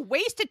 So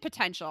wasted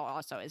potential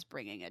also is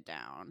bringing it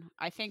down.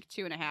 I think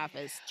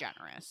 2.5 is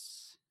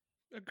generous.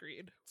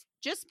 Agreed.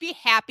 Just be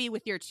happy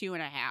with your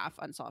 2.5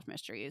 Unsolved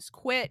Mysteries.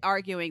 Quit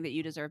arguing that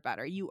you deserve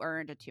better. You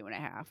earned a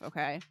 2.5,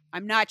 okay?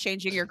 I'm not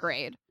changing your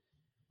grade.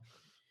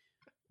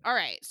 All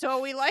right,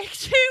 so we like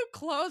to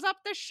close up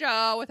the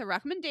show with a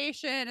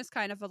recommendation. It's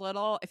kind of a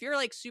little, if you're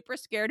like super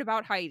scared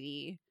about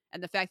Heidi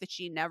and the fact that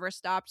she never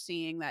stopped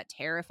seeing that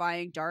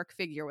terrifying dark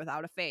figure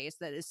without a face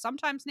that is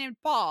sometimes named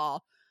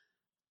Paul,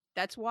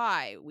 that's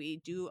why we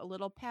do a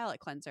little palate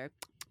cleanser.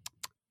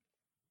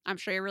 I'm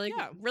sure you're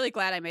really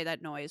glad I made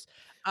that noise.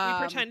 We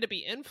pretend to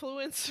be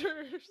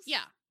influencers.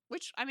 Yeah,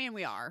 which, I mean,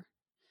 we are.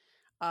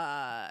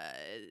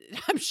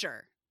 I'm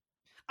sure.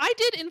 I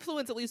did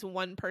influence at least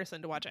one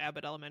person to watch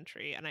Abbott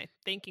Elementary, and I'm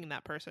thanking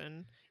that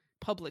person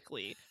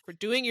publicly for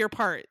doing your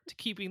part to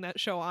keeping that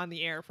show on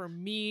the air for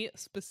me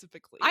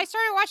specifically. I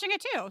started watching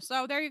it too,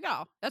 so there you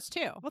go. That's 2.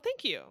 Well,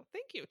 thank you.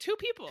 2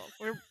 people.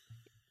 We're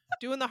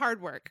doing the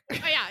hard work. Oh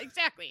yeah,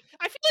 exactly.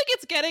 I feel like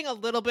it's getting a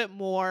little bit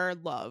more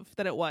love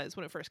than it was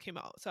when it first came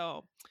out.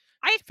 So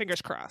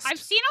fingers crossed. I've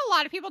seen a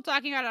lot of people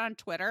talking about it on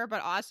Twitter,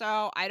 but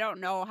also I don't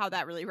know how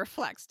that really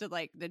reflects to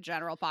like the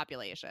general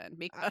population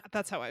because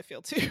that's how I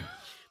feel too.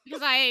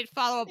 because I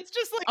follow It's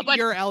just like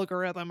your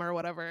algorithm or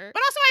whatever.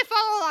 But also I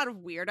follow a lot of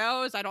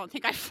weirdos. I don't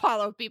think I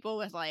follow people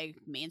with like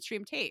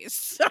mainstream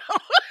tastes. So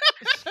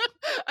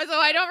so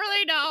I don't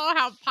really know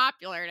how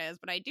popular it is,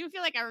 but I do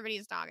feel like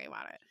everybody's talking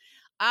about it.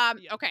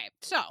 Okay,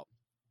 so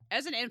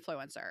as an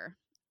influencer,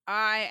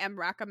 I am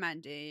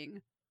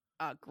recommending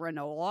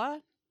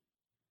granola,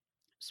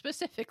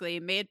 specifically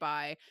made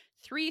by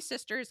Three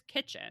Sisters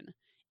Kitchen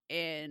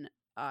in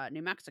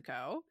New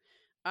Mexico.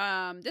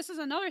 This is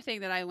another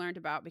thing that I learned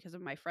about because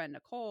of my friend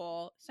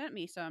Nicole sent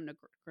me some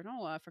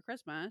granola for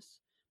Christmas,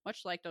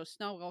 much like those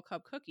Snuggle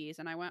Cub cookies,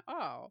 and I went,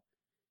 oh,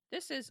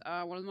 this is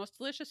one of the most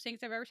delicious things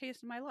I've ever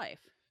tasted in my life.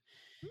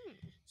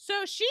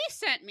 So she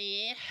sent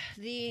me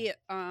the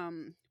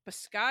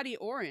biscotti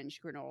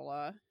orange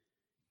granola,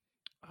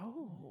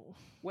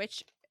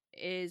 which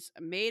is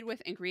made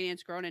with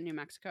ingredients grown in New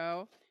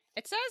Mexico.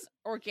 It says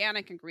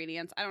organic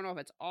ingredients. I don't know if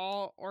it's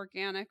all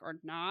organic or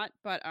not,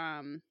 but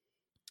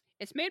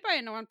it's made by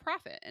a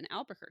nonprofit in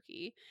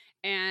Albuquerque,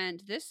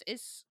 and this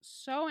is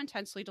so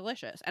intensely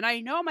delicious. And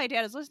I know my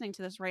dad is listening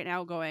to this right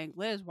now going,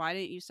 Liz, why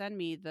didn't you send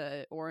me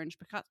the orange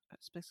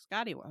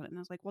biscotti one? And I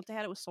was like, well,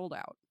 Dad, it was sold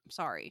out. I'm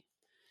sorry.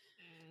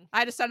 I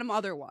had to send him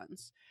other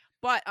ones.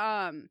 But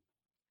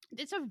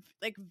it's a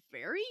like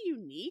very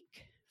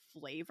unique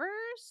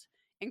flavors,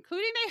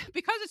 including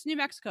because it's New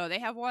Mexico, they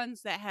have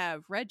ones that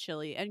have red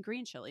chili and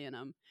green chili in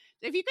them.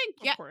 If you can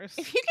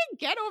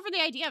get over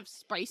the idea of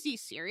spicy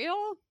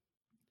cereal,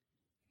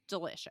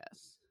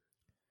 delicious.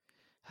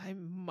 I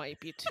might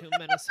be too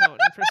Minnesotan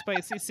for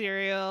spicy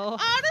cereal.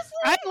 Honestly,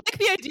 I like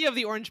the idea of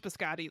the orange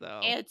biscotti though.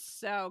 It's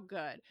so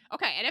good.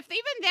 Okay, and if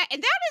even that,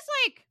 and that is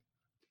like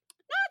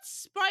not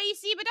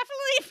spicy, but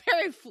definitely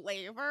very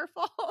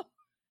flavorful.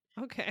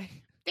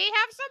 Okay. They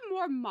have some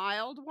more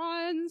mild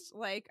ones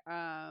like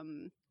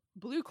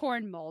blue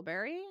corn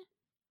mulberry,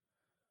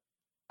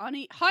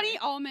 honey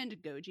almond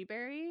goji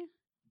berry.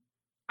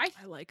 I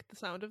like the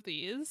sound of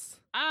these.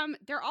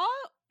 They're all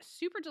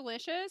super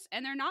delicious,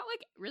 and they're not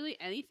like really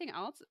anything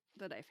else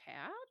that I've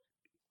had.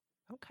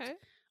 Okay.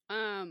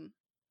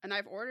 And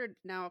I've ordered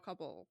now a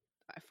couple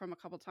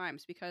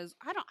times because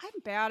I'm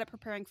bad at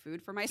preparing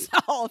food for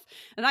myself,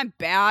 and I'm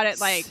bad at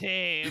like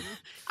Same.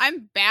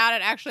 I'm bad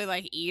at actually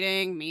like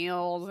eating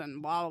meals and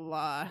blah blah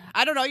blah.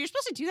 I don't know. You're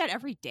supposed to do that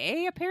every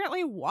day,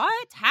 apparently.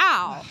 What?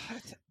 How?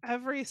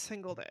 Every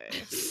single day.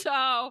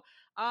 So,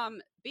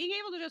 being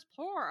able to just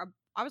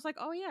I was like,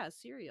 oh yeah,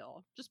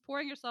 cereal. Just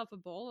pouring yourself a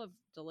bowl of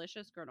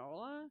delicious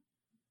granola.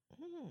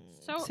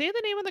 So say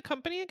the name of the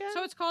company again.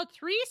 So it's called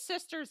Three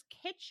Sisters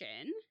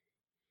Kitchen.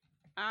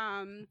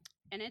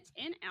 And it's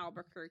in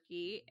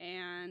Albuquerque,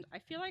 and I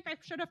feel like I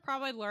should have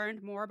probably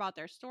learned more about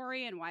their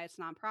story and why it's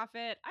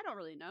nonprofit. I don't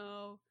really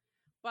know.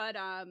 But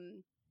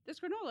this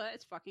granola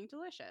is fucking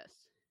delicious.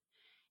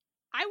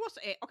 I will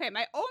say, okay,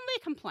 my only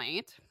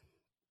complaint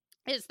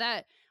is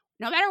that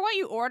no matter what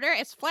you order,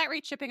 it's flat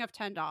rate shipping of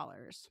 $10.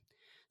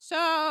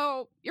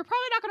 So you're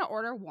probably not going to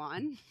order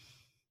one.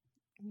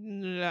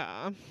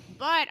 Yeah.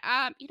 But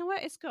you know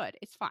what? It's good.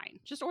 It's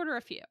fine. Just order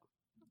a few.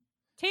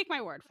 Take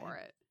my word for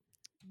it.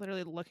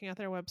 Literally looking at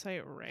their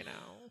website right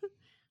now.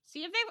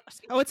 See if they.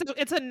 Oh, it's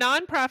a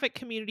nonprofit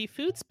community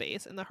food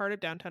space in the heart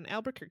of downtown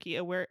Albuquerque,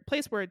 a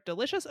place where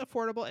delicious,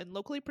 affordable, and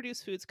locally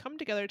produced foods come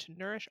together to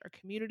nourish our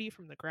community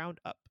from the ground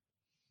up.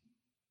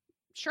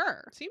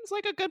 Sure. Seems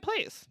like a good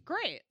place.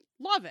 Great.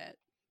 Love it.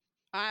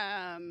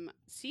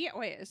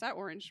 Wait, is that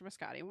orange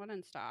biscotti one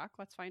in stock?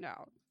 Let's find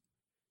out.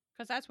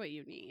 Because that's what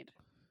you need.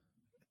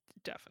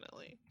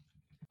 Definitely.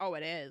 Oh,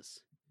 it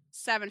is.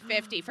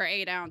 $7.50 for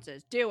 8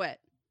 ounces. Do it.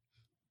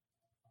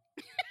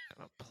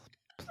 I'm gonna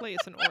place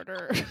an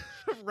order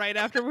right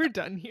after we're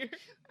done here.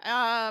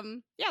 Yeah,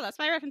 that's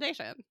my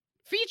recommendation.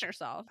 Feed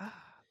yourself.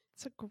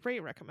 It's a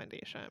great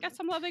recommendation. Get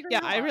some lovely granola.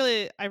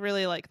 Yeah, I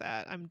really like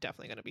that. I'm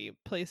definitely gonna be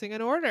placing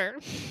an order.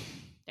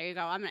 There you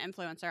go. I'm an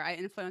influencer. I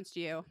influenced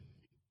you.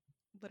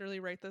 Literally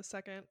right this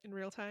second in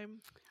real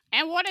time.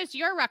 And what is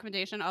your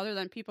recommendation other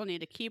than people need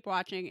to keep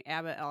watching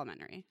Abbott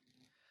Elementary?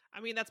 I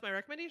mean, that's my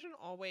recommendation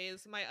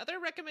always. My other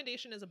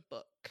recommendation is a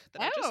book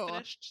that I just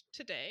finished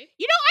today.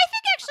 You know, I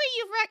think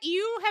actually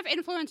you have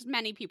influenced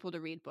many people to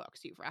read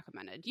books you've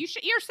recommended. You're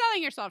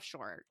selling yourself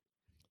short.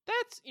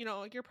 That's,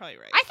 you're probably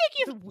right. I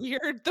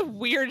think the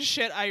weird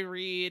shit I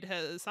read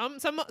has some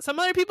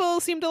other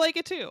people seem to like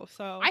it too.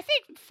 So I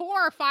think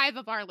 4 or 5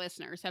 of our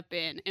listeners have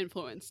been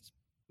influenced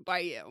by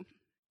you.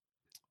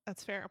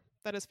 That's fair.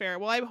 That is fair.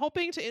 Well, I'm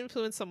hoping to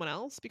influence someone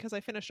else because I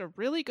finished a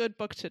really good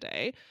book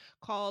today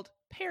called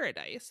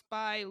Paradise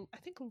by, I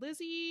think,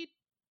 Lizzie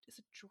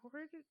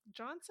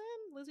Johnson?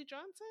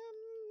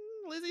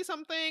 Lizzie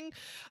something.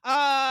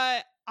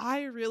 I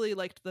really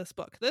liked this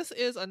book. This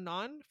is a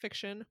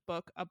nonfiction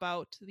book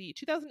about the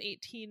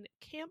 2018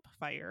 Camp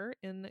Fire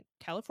in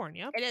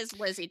California. It is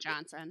Lizzie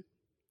Johnson.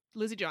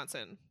 Lizzie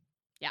Johnson.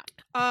 Yeah.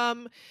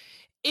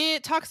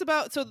 It talks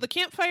about, so the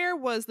Camp Fire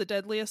was the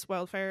deadliest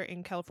wildfire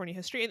in California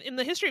history, in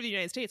the history of the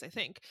United States, I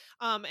think.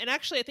 And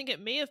actually, I think it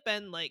may have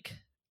been like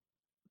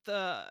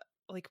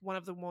one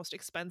of the most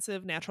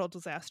expensive natural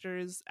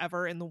disasters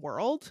ever in the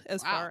world,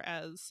 as far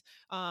as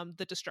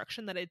the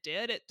destruction that it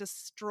did. It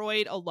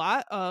destroyed a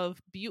lot of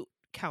Butte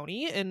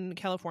County in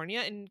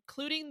California,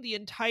 including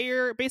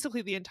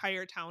basically the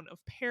entire town of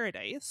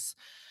Paradise.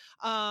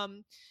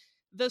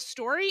 The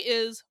story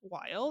is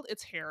wild.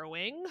 It's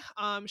harrowing.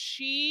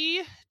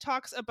 She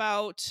talks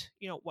about,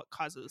 what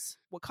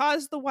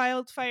caused the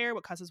wildfire,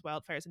 what causes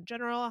wildfires in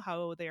general,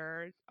 how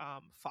they're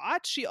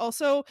fought. She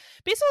also,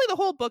 basically the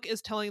whole book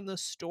is telling the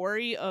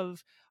story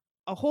of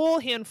a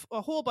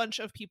whole bunch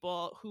of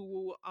people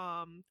who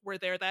were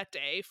there that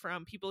day,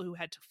 from people who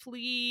had to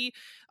flee,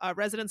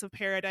 residents of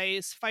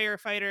Paradise,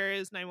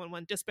 firefighters,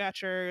 911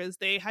 dispatchers.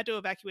 They had to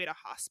evacuate a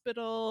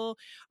hospital.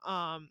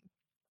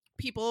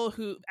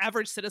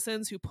 Average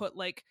citizens who put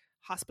like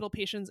hospital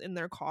patients in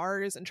their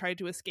cars and tried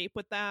to escape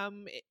with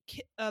them.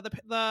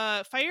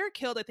 The fire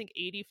killed, I think,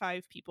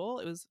 85 people.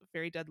 It was a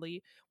very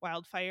deadly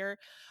wildfire.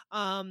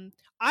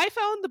 I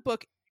found the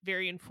book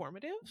very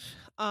informative,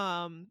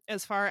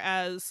 as far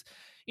as,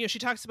 she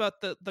talks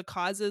about the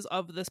causes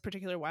of this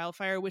particular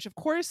wildfire, which of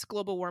course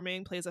global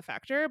warming plays a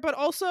factor, but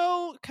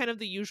also kind of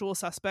the usual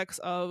suspects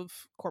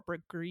of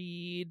corporate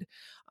greed.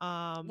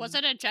 Was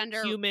it a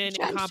human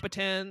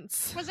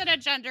incompetence? Was it a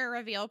gender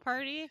reveal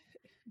party?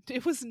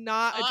 It was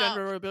not a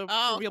gender reveal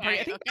party.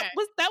 I think that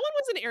one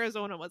was in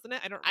Arizona, wasn't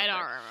it? I don't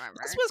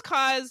remember.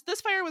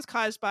 This fire was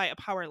caused by a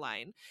power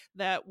line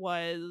that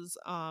was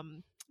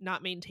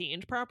not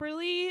maintained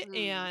properly,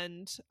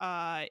 and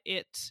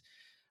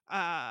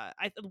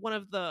one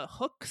of the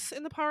hooks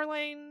in the power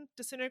line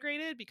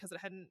disintegrated because it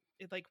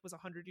was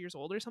 100 years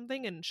old or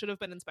something and should have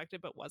been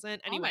inspected but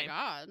wasn't. Anyway. Oh my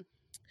God.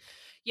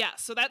 Yeah,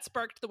 so that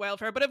sparked the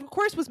wildfire, but of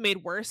course was made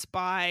worse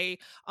by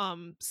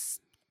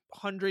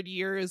 100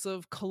 years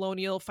of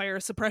colonial fire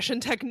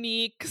suppression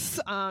techniques.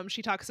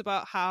 She talks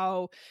about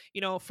how,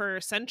 for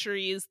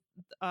centuries,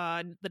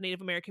 the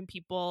Native American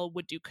people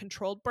would do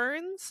controlled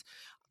burns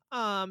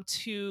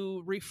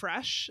to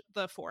refresh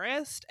the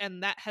forest,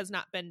 and that has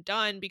not been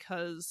done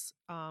because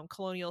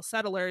colonial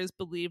settlers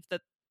believed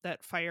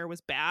that fire was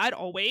bad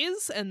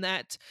always, and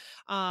that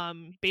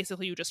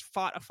basically you just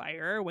fought a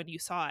fire when you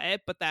saw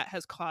it, but that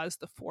has caused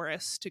the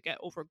forest to get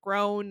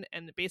overgrown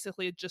and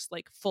basically just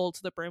like full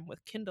to the brim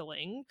with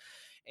kindling,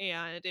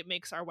 and it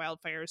makes our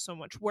wildfires so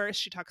much worse.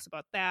 She talks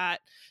about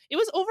that. It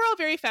was overall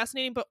very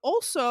fascinating, but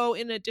also,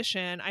 in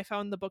addition, I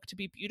found the book to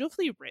be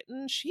beautifully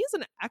written. She's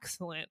an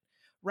excellent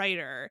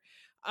writer.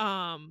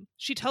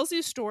 She tells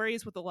these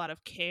stories with a lot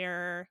of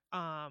care.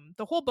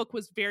 The whole book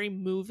was very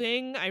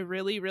moving. I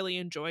really, really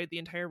enjoyed the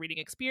entire reading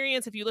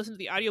experience. If you listen to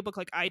the audiobook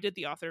like I did,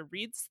 the author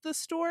reads the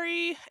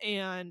story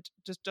and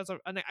just does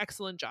an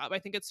excellent job. I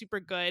think it's super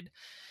good.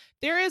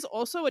 There is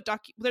also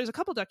there's a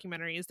couple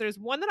documentaries. There's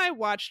one that I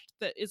watched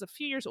that is a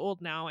few years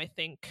old now, I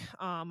think,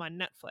 on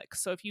Netflix.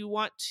 So if you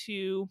want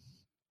to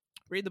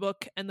read the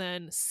book and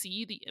then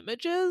see the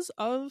images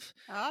of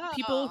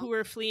people who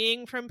were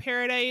fleeing from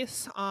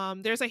Paradise,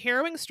 there's a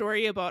harrowing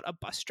story about a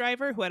bus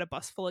driver who had a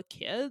bus full of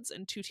kids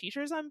and 2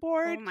 teachers on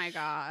board. Oh my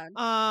God.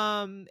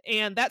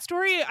 And that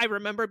story I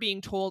remember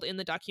being told in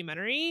the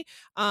documentary,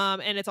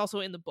 and it's also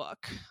in the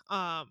book.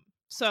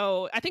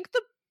 So I think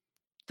the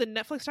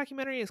Netflix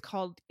documentary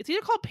it's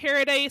either called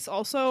Paradise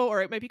also,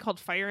 or it might be called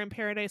Fire in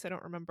Paradise. I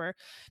don't remember.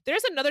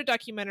 There's another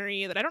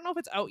documentary that I don't know if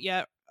it's out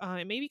yet.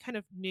 It may be kind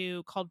of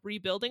new, called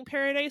Rebuilding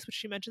Paradise, which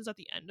she mentions at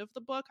the end of the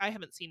book. I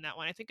haven't seen that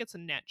one. I think it's a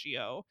Nat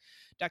Geo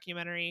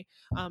documentary.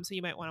 So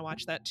you might want to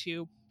watch that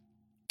too.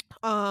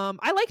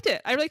 I liked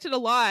it. I liked it a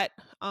lot.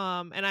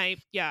 And I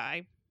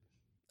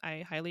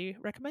highly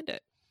recommend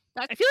it.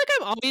 I feel like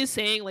I'm always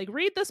saying, like,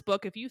 read this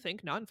book if you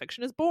think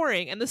nonfiction is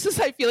boring. And this is,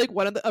 I feel like,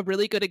 a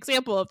really good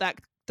example of that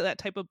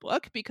type of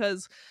book,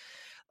 because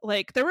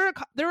like there were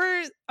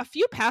a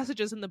few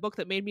passages in the book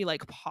that made me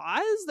like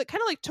pause, that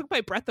kind of like took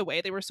my breath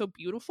away. They were so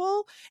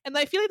beautiful, and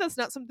I feel like that's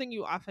not something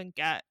you often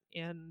get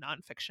in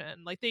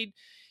nonfiction. Like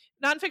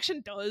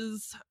nonfiction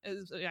does,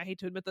 I hate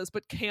to admit this,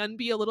 but can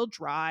be a little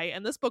dry,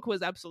 and this book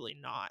was absolutely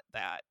not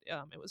that.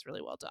 It was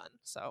really well done.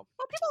 So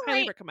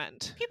highly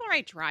recommend. People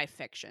write dry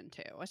fiction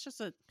too. It's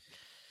just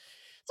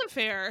it's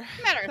fair.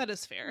 That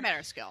is fair.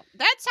 Matter skill.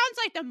 That sounds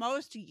like the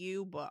most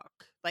you book.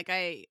 Like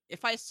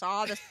if I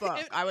saw this book,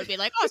 I would be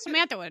like, oh,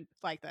 Samantha would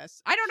like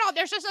this. I don't know.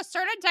 There's just a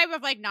certain type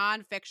of like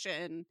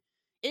nonfiction,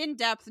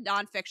 in-depth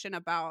nonfiction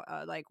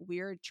about like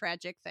weird,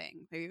 tragic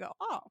thing. There you go.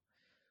 Oh,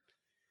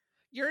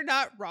 you're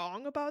not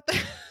wrong about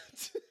that.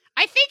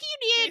 I think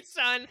you need, based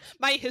on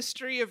my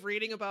history of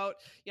reading about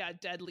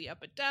deadly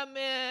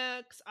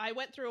epidemics. I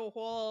went through a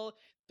whole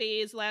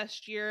phase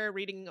last year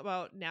reading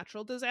about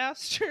natural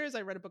disasters.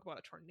 I read a book about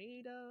a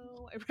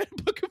tornado. I read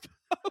a book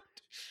about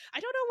I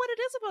don't know what it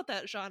is about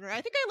that genre.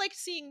 I think I like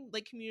seeing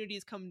like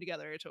communities come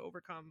together to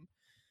overcome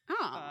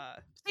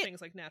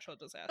things like natural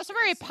disasters. That's a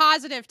very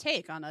positive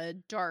take on a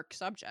dark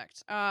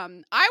subject. I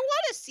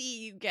want to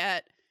see you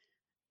get.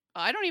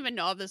 I don't even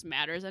know if this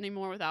matters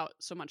anymore without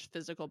so much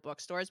physical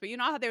bookstores, but you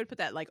know how they would put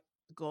that like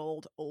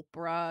gold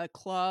Oprah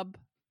club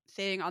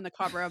thing on the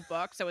cover of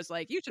books? So it was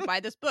like, you should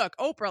buy this book.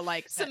 Oprah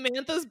likes it.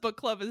 Samantha's book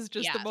club is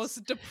just the Yes.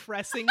 most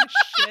depressing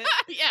shit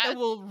Yeah, that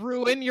will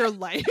ruin your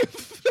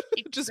life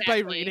just by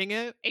reading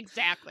it.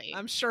 exactly.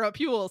 I'm sure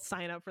people will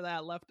sign up for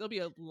that. There'll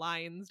be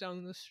lines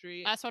down the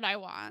street. That's what I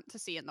want to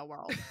see in the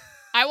world.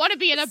 I want to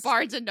be in a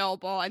Barnes and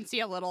Noble and see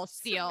a little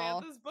seal.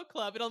 Samantha's book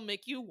club. It'll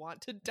make you want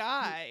to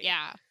die.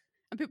 Yeah.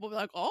 And people will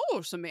be like,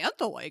 oh,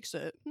 Samantha likes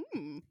it.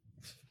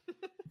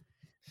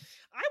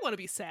 I want to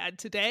be sad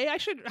today. I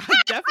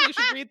definitely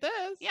should read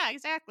this. Yeah,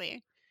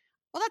 exactly.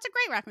 Well, that's a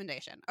great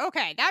recommendation.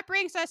 Okay, that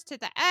brings us to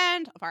the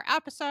end of our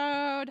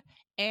episode.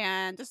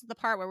 And this is the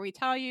part where we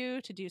tell you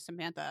to do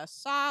Samantha a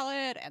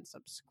solid and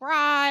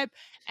subscribe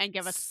and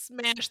give us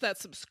smash that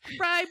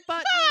subscribe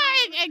button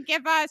and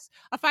give us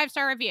a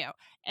 5-star review.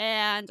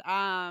 And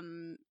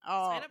sign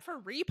up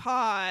for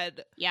Repod.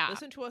 Yeah.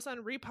 Listen to us on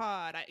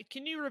Repod.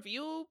 Can you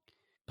review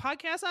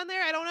podcasts on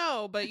there? I don't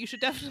know, but you should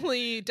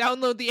definitely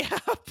download the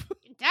app.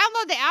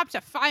 Download the app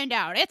to find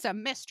out. It's a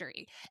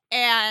mystery.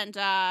 And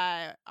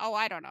I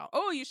don't know.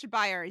 Oh, you should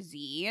buy our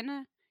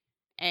zine.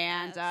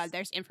 And Yes.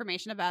 There's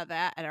information about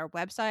that at our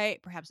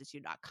website,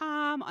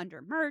 perhapsitsyou.com,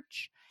 under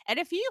merch. And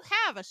if you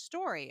have a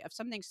story of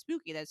something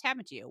spooky that's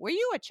happened to you, were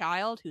you a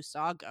child who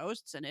saw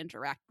ghosts and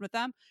interacted with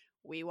them?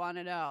 We want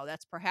to know.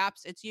 That's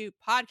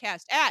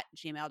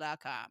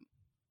perhapsitsyou.podcast@gmail.com.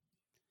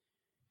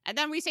 And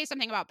then we say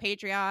something about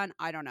Patreon.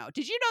 I don't know.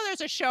 Did you know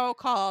there's a show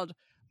called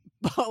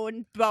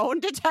Bone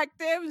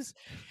Detectives?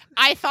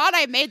 I thought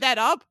I made that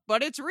up,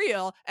 but it's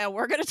real, and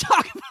we're going to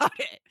talk about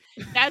it.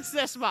 That's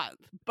this month.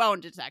 Bone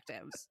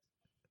Detectives.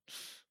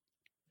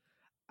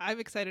 I'm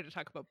excited to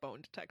talk about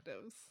Bone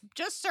Detectives.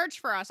 Just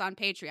search for us on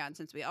Patreon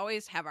since we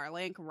always have our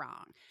link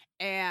wrong.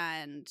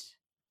 And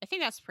I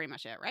think that's pretty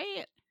much it,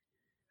 right?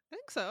 I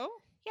think so.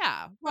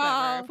 Yeah. Whatever.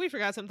 Well, If we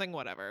forgot something,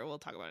 whatever. We'll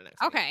talk about it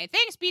next week. okay.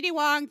 Thanks, BD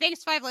Wong.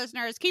 Thanks, 5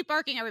 listeners. Keep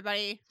barking,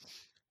 everybody.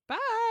 Bye.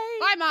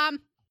 Bye, Mom.